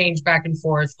are exchanged back and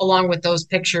forth, along with those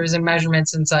pictures and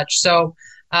measurements and such. So,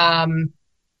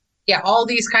 all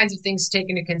these kinds of things to take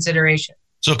into consideration.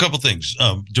 So, a couple things.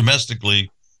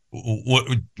 Domestically, what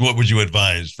would you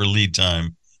advise for lead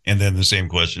time? And then the same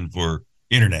question for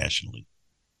internationally.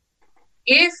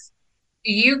 If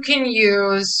you can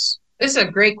use, this is a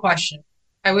great question.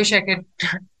 I wish I could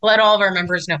let all of our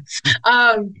members know.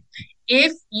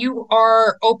 If you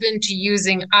are open to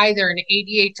using either an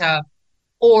ADA tub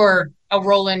or a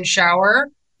roll-in shower,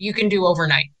 you can do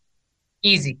overnight.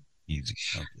 Easy.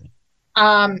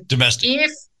 Okay.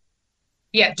 Domestic.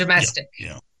 Domestic.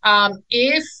 Yeah.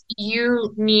 If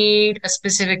you need a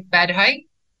specific bed height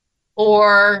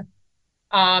or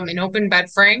an open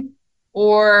bed frame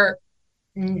or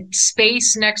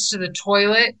space next to the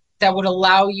toilet that would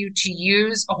allow you to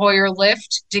use a Hoyer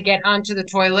lift to get onto the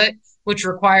toilet, which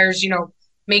requires,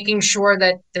 making sure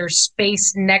that there's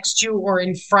space next to or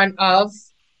in front of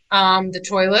the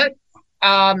toilet.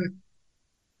 I'm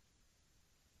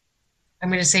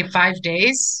going to say 5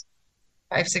 days,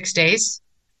 6 days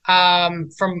from,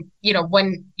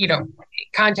 when,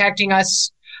 contacting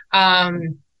us.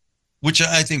 Which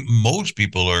I think most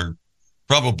people are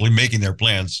probably making their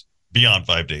plans beyond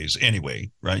 5 days anyway,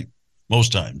 right?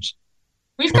 Most times.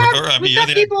 We've got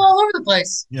people all over the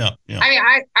place. Yeah.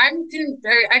 I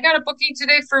I got a booking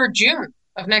today for June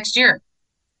of next year.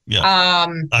 Yeah.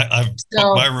 I've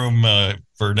booked my room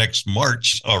for next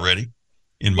March already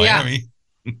in Miami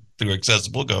through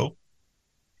Accessible Go.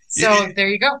 So there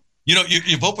you go.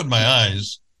 You've opened my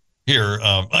eyes here.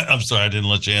 I'm sorry, I didn't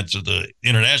let you answer the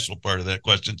international part of that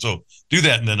question. So do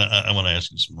that, and then I want to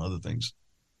ask you some other things.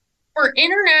 For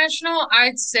international,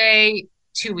 I'd say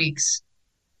 2 weeks.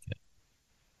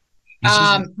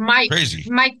 Crazy.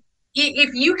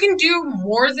 If you can do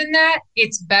more than that,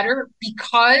 it's better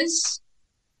because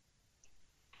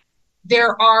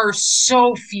there are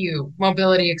so few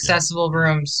mobility accessible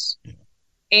rooms. Yeah.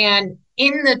 And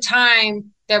in the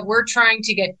time that we're trying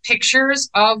to get pictures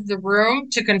of the room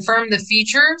to confirm the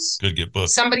features, could get booked.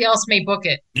 Somebody else may book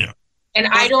it. Yeah. And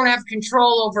I don't have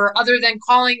control over, other than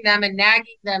calling them and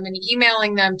nagging them and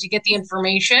emailing them to get the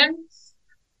information.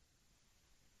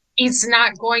 It's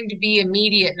not going to be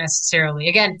immediate necessarily.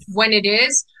 Again, when it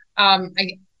is, I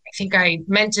think I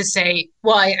meant to say,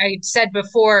 well, I said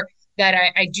before that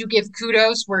I do give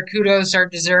kudos where kudos are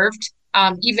deserved,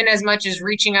 even as much as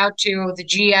reaching out to the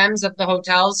GMs of the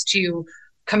hotels to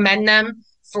commend them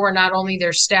for not only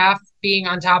their staff being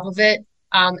on top of it,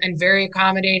 and very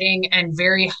accommodating and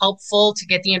very helpful to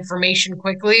get the information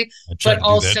quickly, but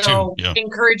also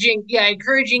encouraging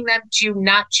them to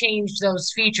not change those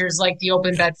features like the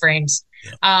open bed frames.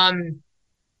 Yeah.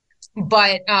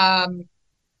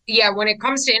 When it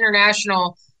comes to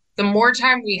international, the more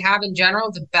time we have in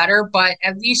general, the better, but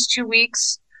at least 2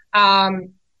 weeks.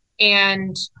 Around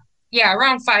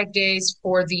 5 days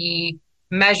for the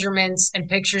measurements and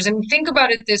pictures. And think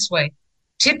about it this way.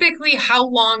 Typically, how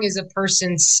long is a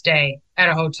person's stay at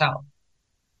a hotel?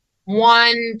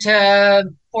 1 to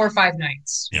 4 or 5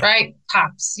 nights, right?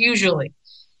 Tops, usually.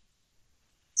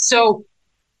 So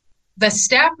the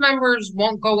staff members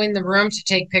won't go in the room to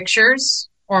take pictures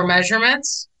or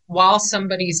measurements while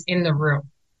somebody's in the room.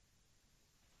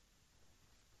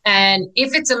 And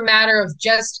if it's a matter of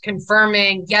just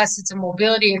confirming, yes, it's a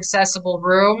mobility accessible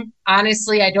room,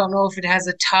 honestly, I don't know if it has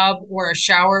a tub or a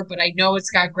shower, but I know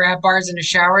it's got grab bars and a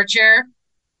shower chair,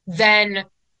 then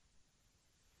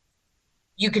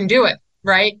you can do it,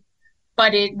 right?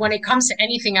 But when it comes to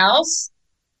anything else,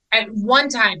 at one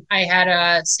time I had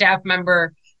a staff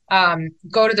member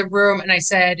go to the room and I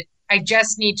said, I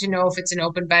just need to know if it's an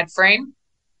open bed frame.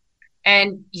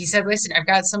 And he said, listen, I've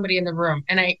got somebody in the room.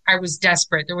 And I was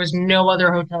desperate. There was no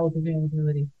other hotel with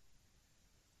availability.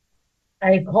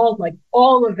 I had called like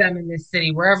all of them in this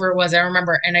city, wherever it was, I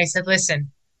remember. And I said,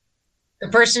 listen, the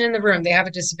person in the room, they have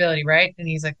a disability, right? And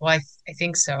he's like, well, I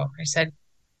think so. I said,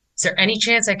 is there any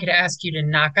chance I could ask you to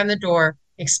knock on the door,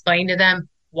 explain to them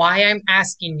why I'm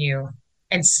asking you,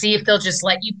 and see if they'll just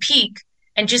let you peek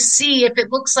and just see if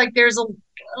it looks like there's a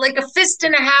fist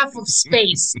and a half of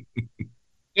space.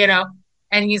 You know,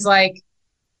 and he's like,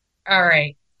 all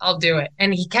right, I'll do it.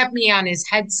 And he kept me on his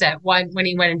headset when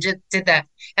he went and did that.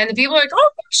 And the people are like, oh,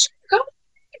 sure, go.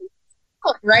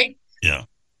 Right. Yeah.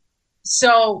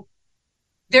 So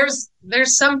there's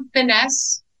some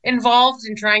finesse involved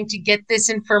in trying to get this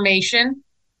information.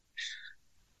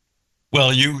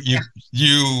 Well, you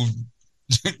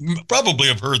probably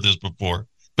have heard this before,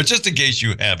 but just in case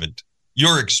you haven't,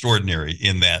 you're extraordinary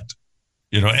in that,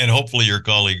 and hopefully your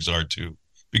colleagues are too.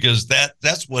 Because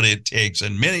that's what it takes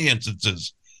in many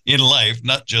instances in life,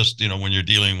 not just, when you're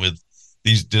dealing with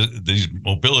these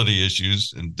mobility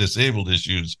issues and disabled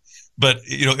issues, but,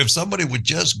 if somebody would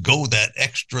just go that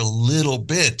extra little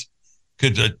bit,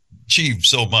 could achieve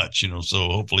so much, so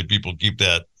hopefully people keep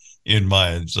that in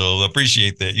mind. So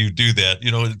appreciate that you do that.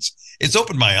 It's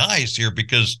opened my eyes here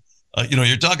because,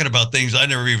 you're talking about things I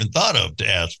never even thought of to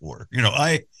ask for.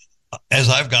 As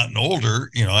I've gotten older,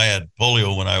 I had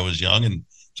polio when I was young, and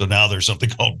so now there's something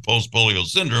called post-polio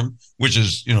syndrome, which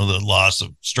is, the loss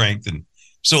of strength. And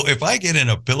so if I get in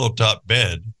a pillow top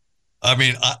bed, I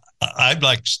mean, I'm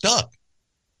like stuck.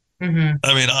 Mm-hmm.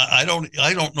 I mean, I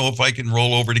don't know if I can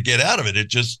roll over to get out of it. It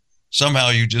just, somehow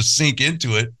you just sink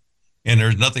into it and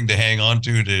there's nothing to hang on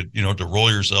to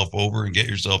roll yourself over and get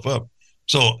yourself up.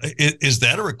 So is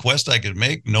that a request I could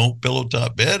make? No pillow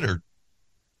top bed? Or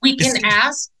we can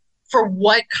ask for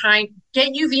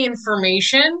get you the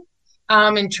information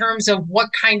in terms of what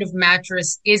kind of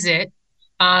mattress is it,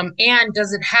 and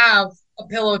does it have a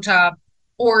pillow top,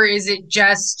 or is it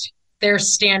just their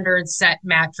standard set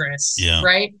mattress? Yeah.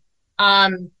 Right.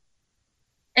 And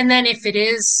then if it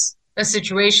is a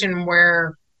situation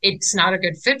where it's not a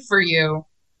good fit for you,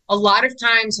 a lot of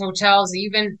times hotels,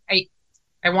 even I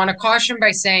want to caution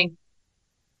by saying,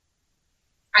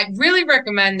 I really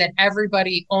recommend that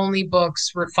everybody only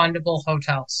books refundable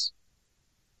hotels.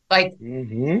 Like,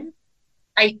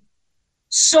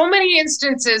 so many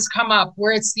instances come up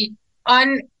where it's the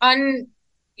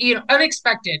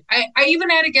unexpected. I even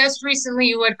had a guest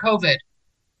recently who had COVID,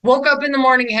 woke up in the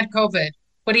morning, had COVID,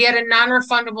 but he had a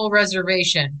non-refundable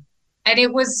reservation. And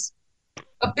it was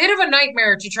a bit of a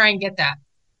nightmare to try and get that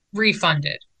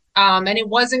refunded. And it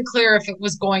wasn't clear if it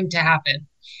was going to happen,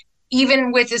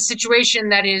 even with a situation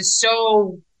that is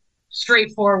so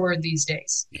straightforward these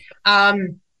days.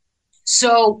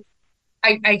 So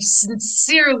I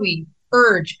sincerely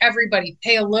urge everybody,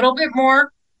 pay a little bit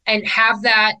more and have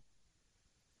that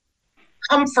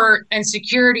comfort and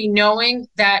security knowing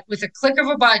that with a click of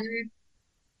a button,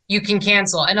 you can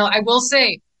cancel. And I will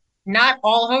say, not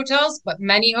all hotels, but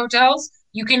many hotels,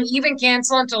 you can even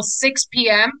cancel until 6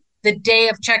 p.m. the day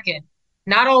of check-in.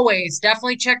 Not always.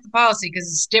 Definitely check the policy because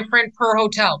it's different per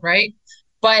hotel, right?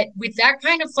 But with that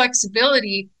kind of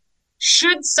flexibility,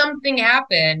 should something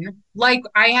happen, like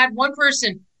I had one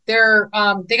person, they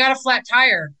got a flat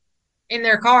tire in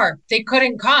their car. They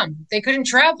couldn't come. They couldn't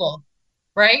travel,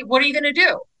 right? What are you going to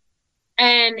do?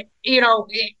 And,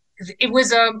 it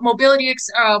was a mobility,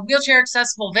 wheelchair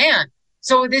accessible van.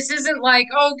 So this isn't like,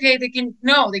 okay, they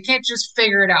can't just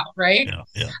figure it out, right?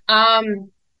 Yeah.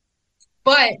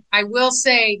 But I will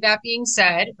say, that being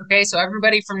said, okay, so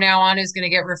everybody from now on is going to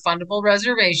get refundable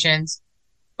reservations.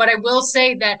 But I will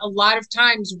say that a lot of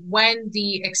times when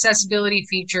the accessibility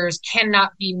features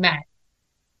cannot be met,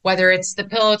 whether it's the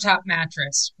pillow top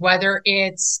mattress, whether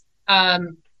it's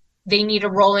they need a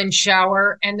roll-in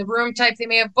shower, and the room type they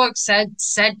may have booked said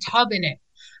tub in it,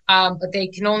 but they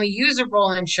can only use a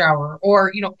roll-in shower,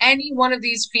 or any one of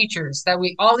these features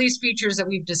all these features that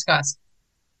we've discussed.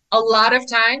 A lot of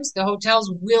times the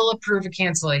hotels will approve a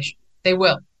cancellation. They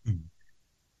will. Mm-hmm.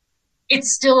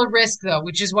 It's still a risk though,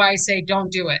 which is why I say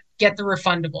don't do it. Get the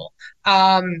refundable.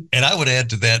 And I would add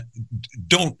to that,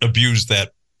 don't abuse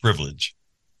that privilege.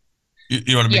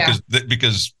 You know what I mean? Yeah.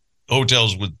 Because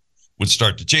hotels would would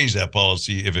start to change that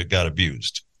policy if it got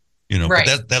abused. Right.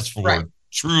 But that's for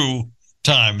true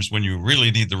times when you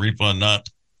really need the refund, not,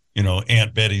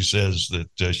 Aunt Betty says that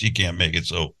she can't make it,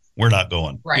 so we're not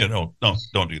going. Right. No,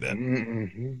 don't do that.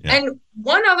 Mm-hmm. Yeah. And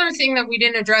one other thing that we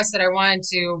didn't address that I wanted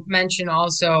to mention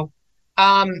also,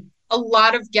 a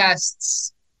lot of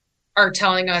guests are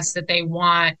telling us that they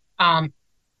want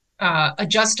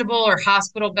adjustable or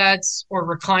hospital beds or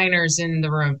recliners in the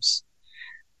rooms.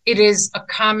 It is a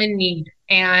common need.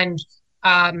 And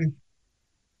I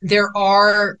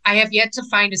have yet to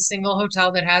find a single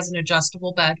hotel that has an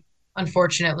adjustable bed,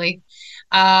 unfortunately.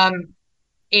 And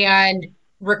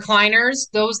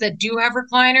recliners, those that do have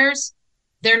recliners,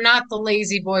 they're not the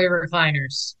lazy boy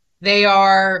recliners. They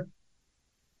are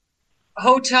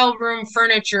hotel room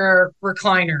furniture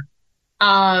recliner.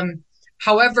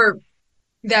 However,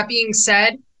 that being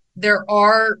said, there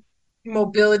are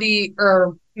mobility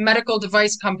or medical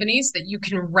device companies that you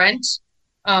can rent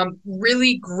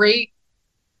really great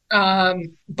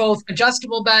both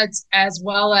adjustable beds as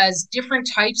well as different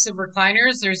types of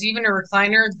recliners. There's even a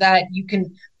recliner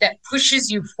that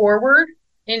pushes you forward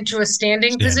into a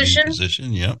standing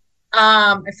position. Yeah.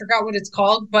 I forgot what it's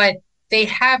called, but they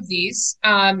have these.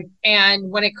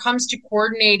 And when it comes to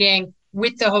coordinating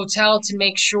with the hotel to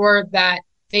make sure that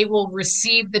they will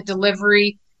receive the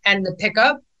delivery and the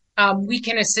pickup, we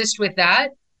can assist with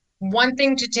that. One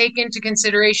thing to take into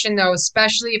consideration, though,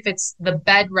 especially if it's the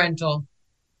bed rental,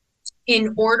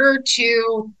 in order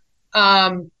to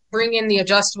bring in the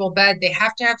adjustable bed, they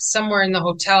have to have somewhere in the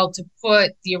hotel to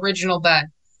put the original bed.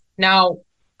 Now,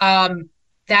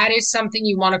 that is something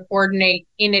you want to coordinate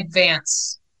in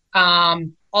advance.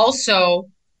 Also,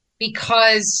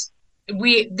 because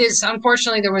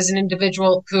unfortunately, there was an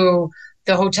individual who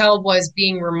the hotel was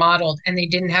being remodeled and they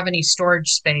didn't have any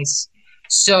storage space.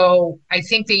 So I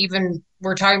think they even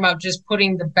were talking about just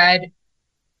putting the bed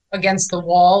against the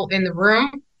wall in the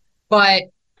room. But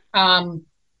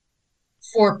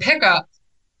for pickup,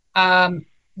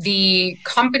 the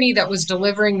company that was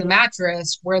delivering the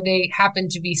mattress where they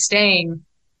happened to be staying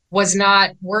was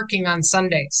not working on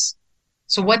Sundays.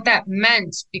 So what that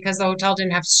meant, because the hotel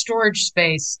didn't have storage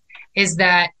space, is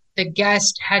that the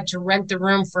guest had to rent the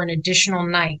room for an additional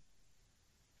night,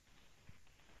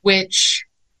 which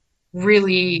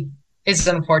really is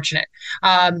unfortunate.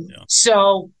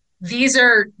 So these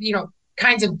are,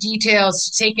 kinds of details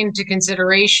to take into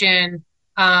consideration.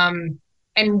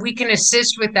 And we can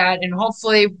assist with that. And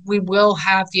hopefully we will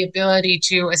have the ability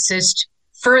to assist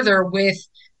further with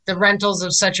the rentals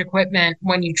of such equipment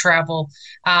when you travel.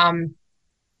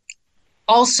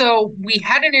 Also, we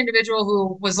had an individual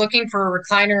who was looking for a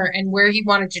recliner, and where he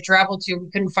wanted to travel to, we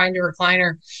couldn't find a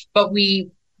recliner, but we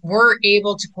were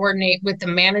able to coordinate with the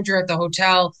manager at the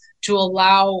hotel to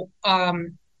allow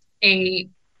a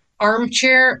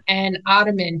armchair and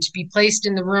ottoman to be placed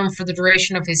in the room for the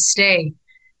duration of his stay.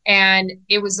 And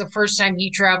it was the first time he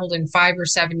traveled in 5 or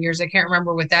 7 years. I can't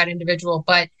remember with that individual,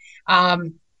 but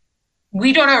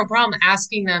we don't have a problem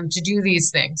asking them to do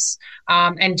these things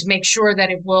and to make sure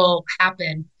that it will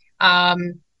happen.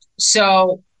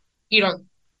 So,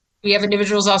 we have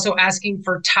individuals also asking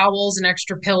for towels and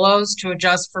extra pillows to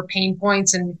adjust for pain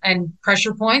points and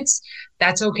pressure points.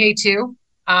 That's okay too.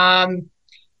 And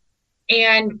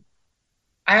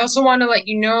I also want to let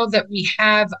you know that we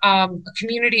have a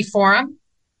community forum.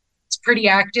 It's pretty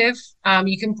active.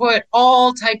 You can put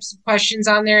all types of questions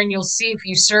on there, and you'll see if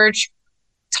you search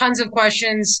tons of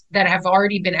questions that have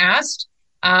already been asked.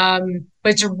 But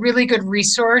it's a really good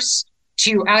resource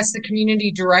to ask the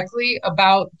community directly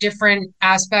about different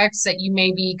aspects that you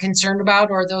may be concerned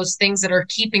about or those things that are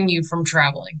keeping you from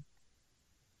traveling.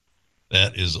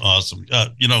 That is awesome.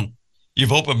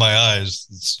 You've opened my eyes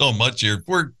so much here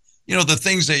for, the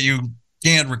things that you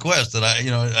can request that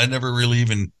I never really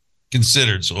even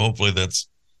considered. So hopefully that's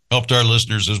helped our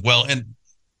listeners as well. And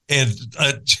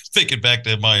thinking back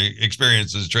to my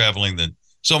experiences traveling, that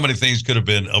so many things could have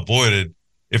been avoided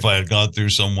if I had gone through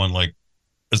someone like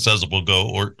Accessible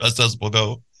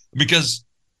Go, because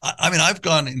I've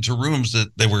gone into rooms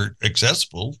that they were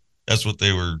accessible. That's what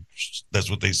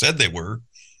they said they were.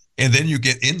 And then you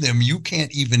get in them, you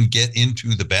can't even get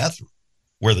into the bathroom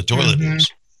where the toilet is.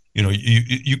 You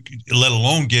let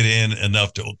alone get in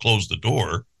enough to close the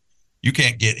door. You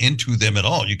can't get into them at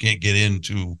all. You can't get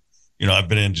into, I've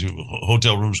been into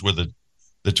hotel rooms where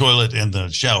the toilet and the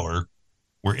shower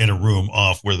were in a room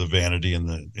off where the vanity and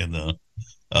the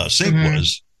sink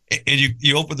was. And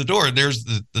you open the door and there's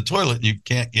the toilet, and you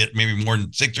can't get maybe more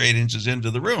than 6 or 8 inches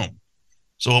into the room.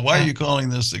 So why are you calling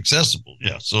this accessible?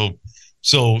 Yeah. So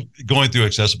going through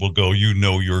Accessible Go,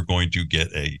 you're going to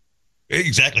get a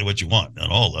exactly what you want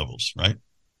on all levels, right?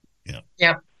 Yeah.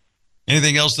 Yeah.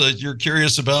 Anything else that you're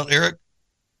curious about, Eric?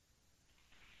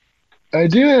 I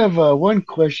do have one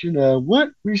question.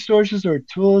 What resources or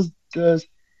tools does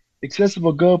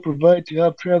Accessible Go provide to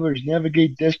help travelers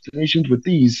navigate destinations with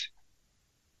ease?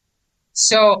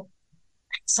 So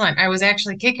excellent. I was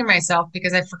actually kicking myself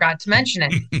because I forgot to mention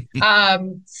it.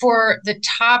 For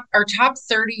our top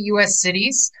 30 US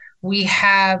cities, we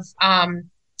have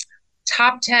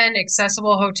top 10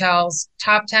 accessible hotels,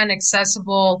 top 10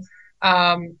 accessible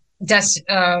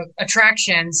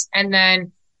attractions, and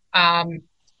then a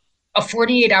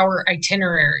 48-hour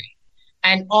itinerary,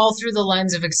 and all through the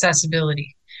lens of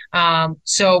accessibility.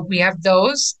 So we have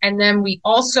those. And then we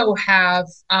also have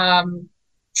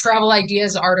travel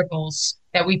ideas articles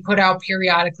that we put out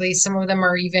periodically. Some of them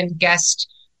are even guest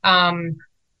or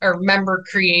member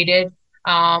created,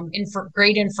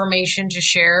 great information to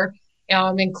share,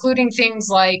 including things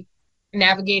like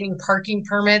navigating parking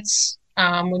permits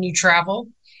when you travel,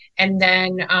 and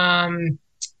then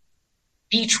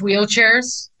beach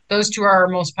wheelchairs. Those two are our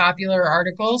most popular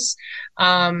articles.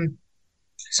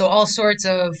 So all sorts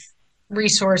of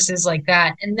resources like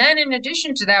that. And then in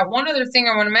addition to that, one other thing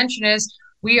I want to mention is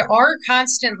we are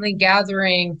constantly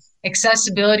gathering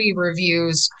accessibility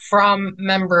reviews from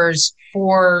members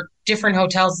for different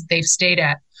hotels that they've stayed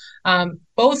at,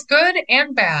 both good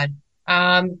and bad.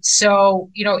 So,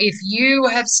 if you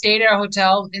have stayed at a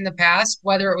hotel in the past,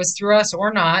 whether it was through us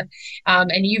or not,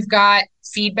 and you've got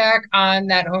feedback on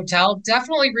that hotel,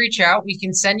 definitely reach out. We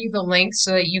can send you the link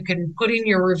so that you can put in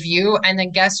your review, and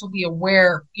then guests will be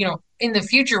aware, in the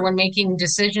future when making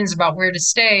decisions about where to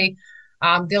stay,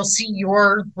 they'll see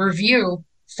your review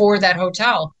for that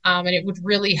hotel. And it would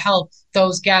really help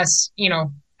those guests,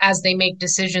 as they make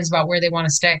decisions about where they want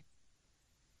to stay.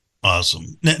 Awesome.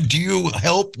 Now, do you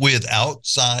help with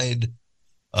outside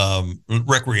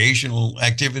recreational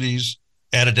activities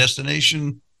at a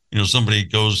destination? Somebody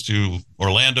goes to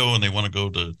Orlando and they want to go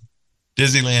to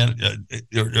Disneyland,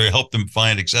 or help them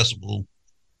find accessible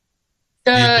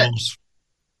vehicles?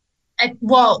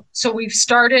 So we've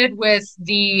started with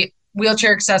the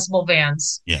wheelchair accessible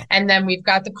vans. Yeah. And then we've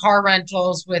got the car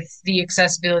rentals with the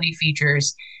accessibility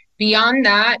features. Beyond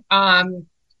that, a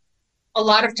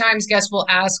lot of times guests will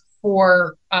ask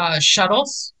for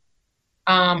shuttles.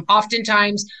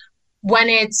 Oftentimes when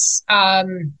it's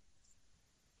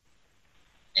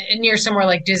near somewhere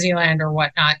like Disneyland or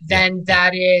whatnot, then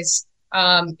that is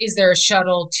there a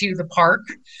shuttle to the park,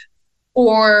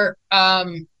 or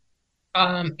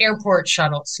airport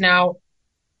shuttles. Now,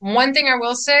 one thing I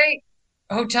will say,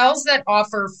 hotels that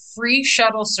offer free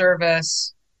shuttle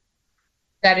service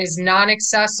that is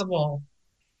non-accessible,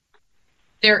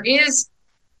 there is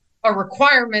a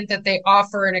requirement that they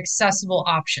offer an accessible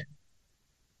option.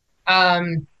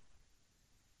 Is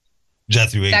that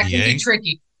through ADA? That can be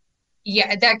tricky.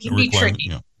 Yeah, that can be tricky.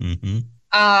 Yeah. Mm-hmm.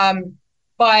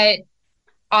 But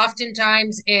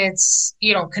oftentimes it's,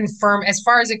 confirm, as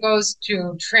far as it goes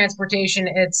to transportation,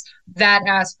 it's that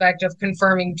aspect of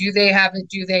confirming, do they have it,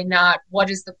 do they not,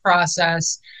 what is the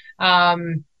process? Yeah.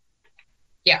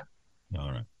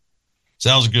 All right.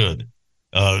 Sounds good.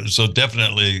 So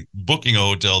definitely booking a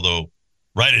hotel, though,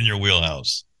 right in your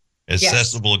wheelhouse.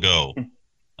 Accessible Go.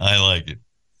 I like it.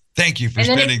 Thank you for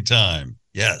spending time.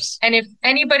 Yes. And if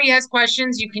anybody has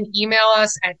questions, you can email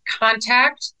us at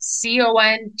contact,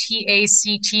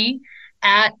 CONTACT,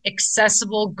 at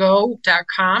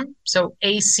accessiblegO.com. So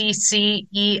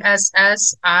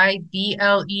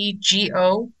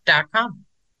ACCESSIBLEGO.com.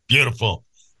 Beautiful.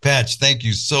 Patch, thank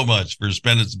you so much for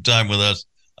spending some time with us.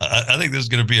 I think this is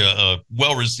going to be a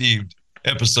well-received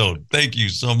episode. Thank you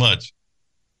so much.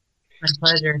 My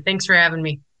pleasure. Thanks for having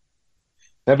me.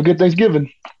 Have a good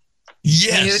Thanksgiving.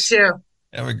 Yes. You too.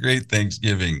 Have a great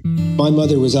Thanksgiving. My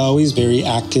mother was always very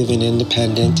active and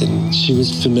independent, and she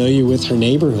was familiar with her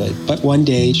neighborhood. But one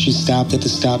day, she stopped at the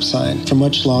stop sign for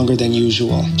much longer than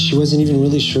usual. She wasn't even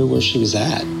really sure where she was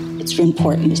at. It's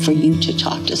important for you to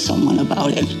talk to someone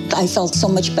about it. I felt so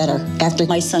much better after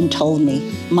my son told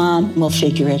me, Mom, we'll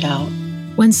figure it out.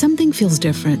 When something feels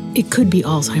different, it could be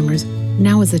Alzheimer's.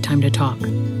 Now is the time to talk.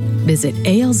 Visit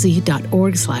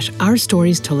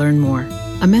alz.org/ourstories to learn more.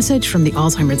 A message from the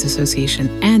Alzheimer's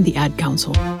Association and the Ad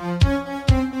Council.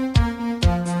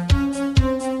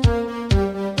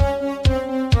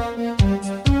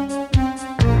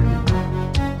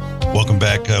 Welcome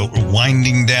back. We're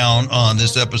winding down on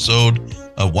this episode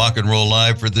of Walk and Roll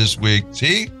Live for this week.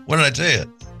 See, what did I tell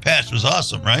you? Patch was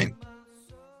awesome, right?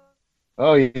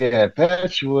 Oh, yeah.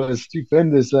 Patch was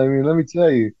stupendous. I mean, let me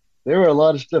tell you, there were a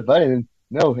lot of stuff I didn't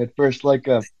know at first. Like,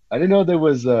 I didn't know there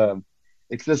was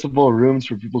accessible rooms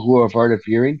for people who are hard of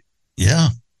hearing. Yeah.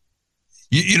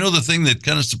 You know, the thing that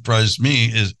kind of surprised me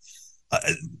is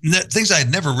things I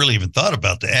had never really even thought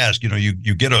about to ask. You know, you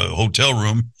get a hotel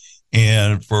room,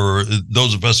 and for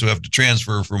those of us who have to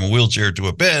transfer from a wheelchair to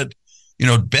a bed, you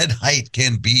know, bed height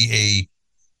can be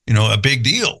a big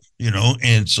deal, you know,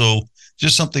 and so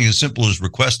just something as simple as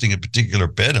requesting a particular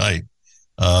bed height,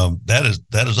 that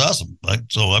is awesome. Like,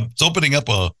 so it's opening up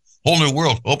a whole new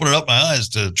world, opening up my eyes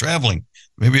to traveling.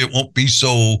 Maybe it won't be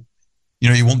so, you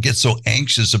know, you won't get so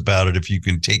anxious about it if you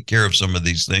can take care of some of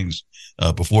these things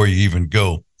before you even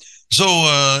go.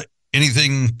 So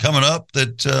anything coming up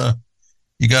that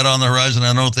you got on the horizon?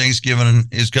 I know Thanksgiving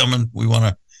is coming. We want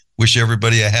to wish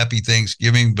everybody a happy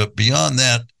Thanksgiving, but beyond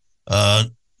that,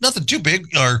 nothing too big.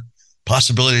 Our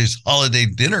possibilities holiday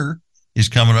dinner is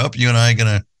coming up. You and I are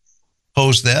going to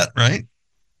host that, right?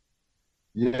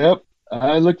 Yep.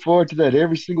 I look forward to that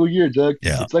every single year, Doug.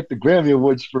 Yeah. It's like the Grammy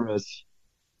Awards for us.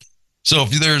 So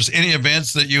if there's any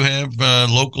events that you have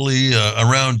locally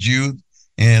around you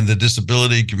and the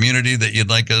disability community that you'd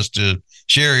like us to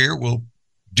share here, we'll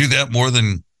do that more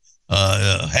than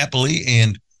happily,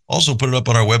 and also put it up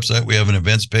on our website. We have an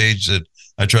events page that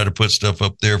I try to put stuff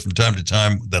up there from time to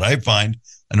time that I find.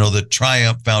 I know that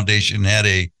Triumph Foundation had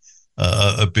a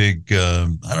big, I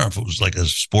don't know if it was like a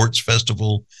sports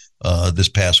festival this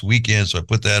past weekend. So I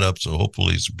put that up. So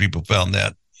hopefully some people found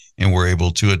that and were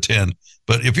able to attend.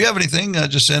 But if you have anything,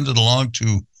 just send it along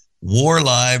to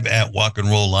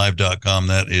warlive@walkandrolllive.com.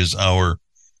 That is our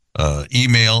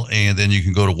email. And then you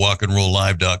can go to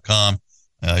walkandrolllive.com.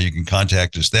 You can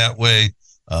contact us that way.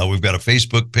 We've got a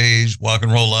Facebook page, Walk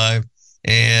and Roll Live.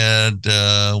 And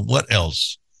what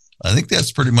else? I think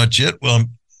that's pretty much it. Well,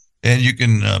 and you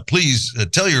can please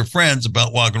tell your friends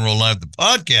about Walk and Roll Live, the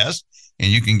podcast,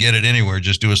 and you can get it anywhere.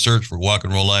 Just do a search for Walk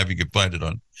and Roll Live. You can find it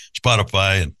on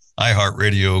Spotify and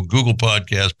iHeartRadio, Google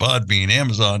Podcasts, Podbean,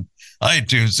 Amazon,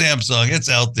 iTunes, Samsung. It's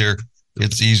out there.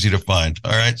 It's easy to find.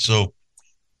 All right. So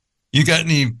you got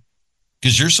any,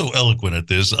 because you're so eloquent at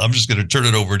this, I'm just going to turn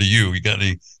it over to you. You got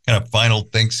any kind of final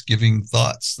Thanksgiving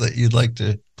thoughts that you'd like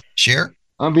to share?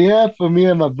 On behalf of me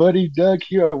and my buddy Doug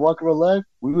here at Walk and Roll Live,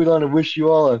 we would want to wish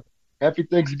you all a happy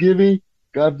Thanksgiving.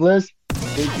 God bless.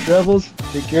 Safe travels.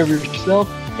 Take care of yourself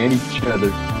and each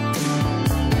other.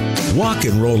 Walk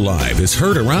and Roll Live is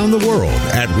heard around the world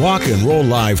at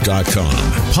walkandrolllive.com,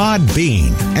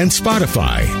 Podbean, and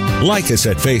Spotify. Like us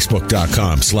at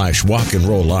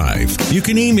facebook.com/walkandrolllive. You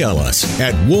can email us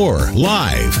at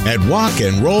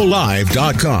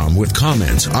warlive@walkandrolllive.com with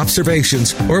comments,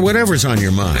 observations, or whatever's on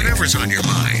your mind.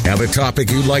 Have a topic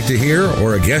you'd like to hear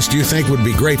or a guest you think would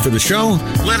be great for the show?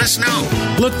 Let us know.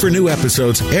 Look for new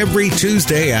episodes every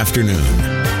Tuesday afternoon.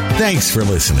 Thanks for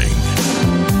listening.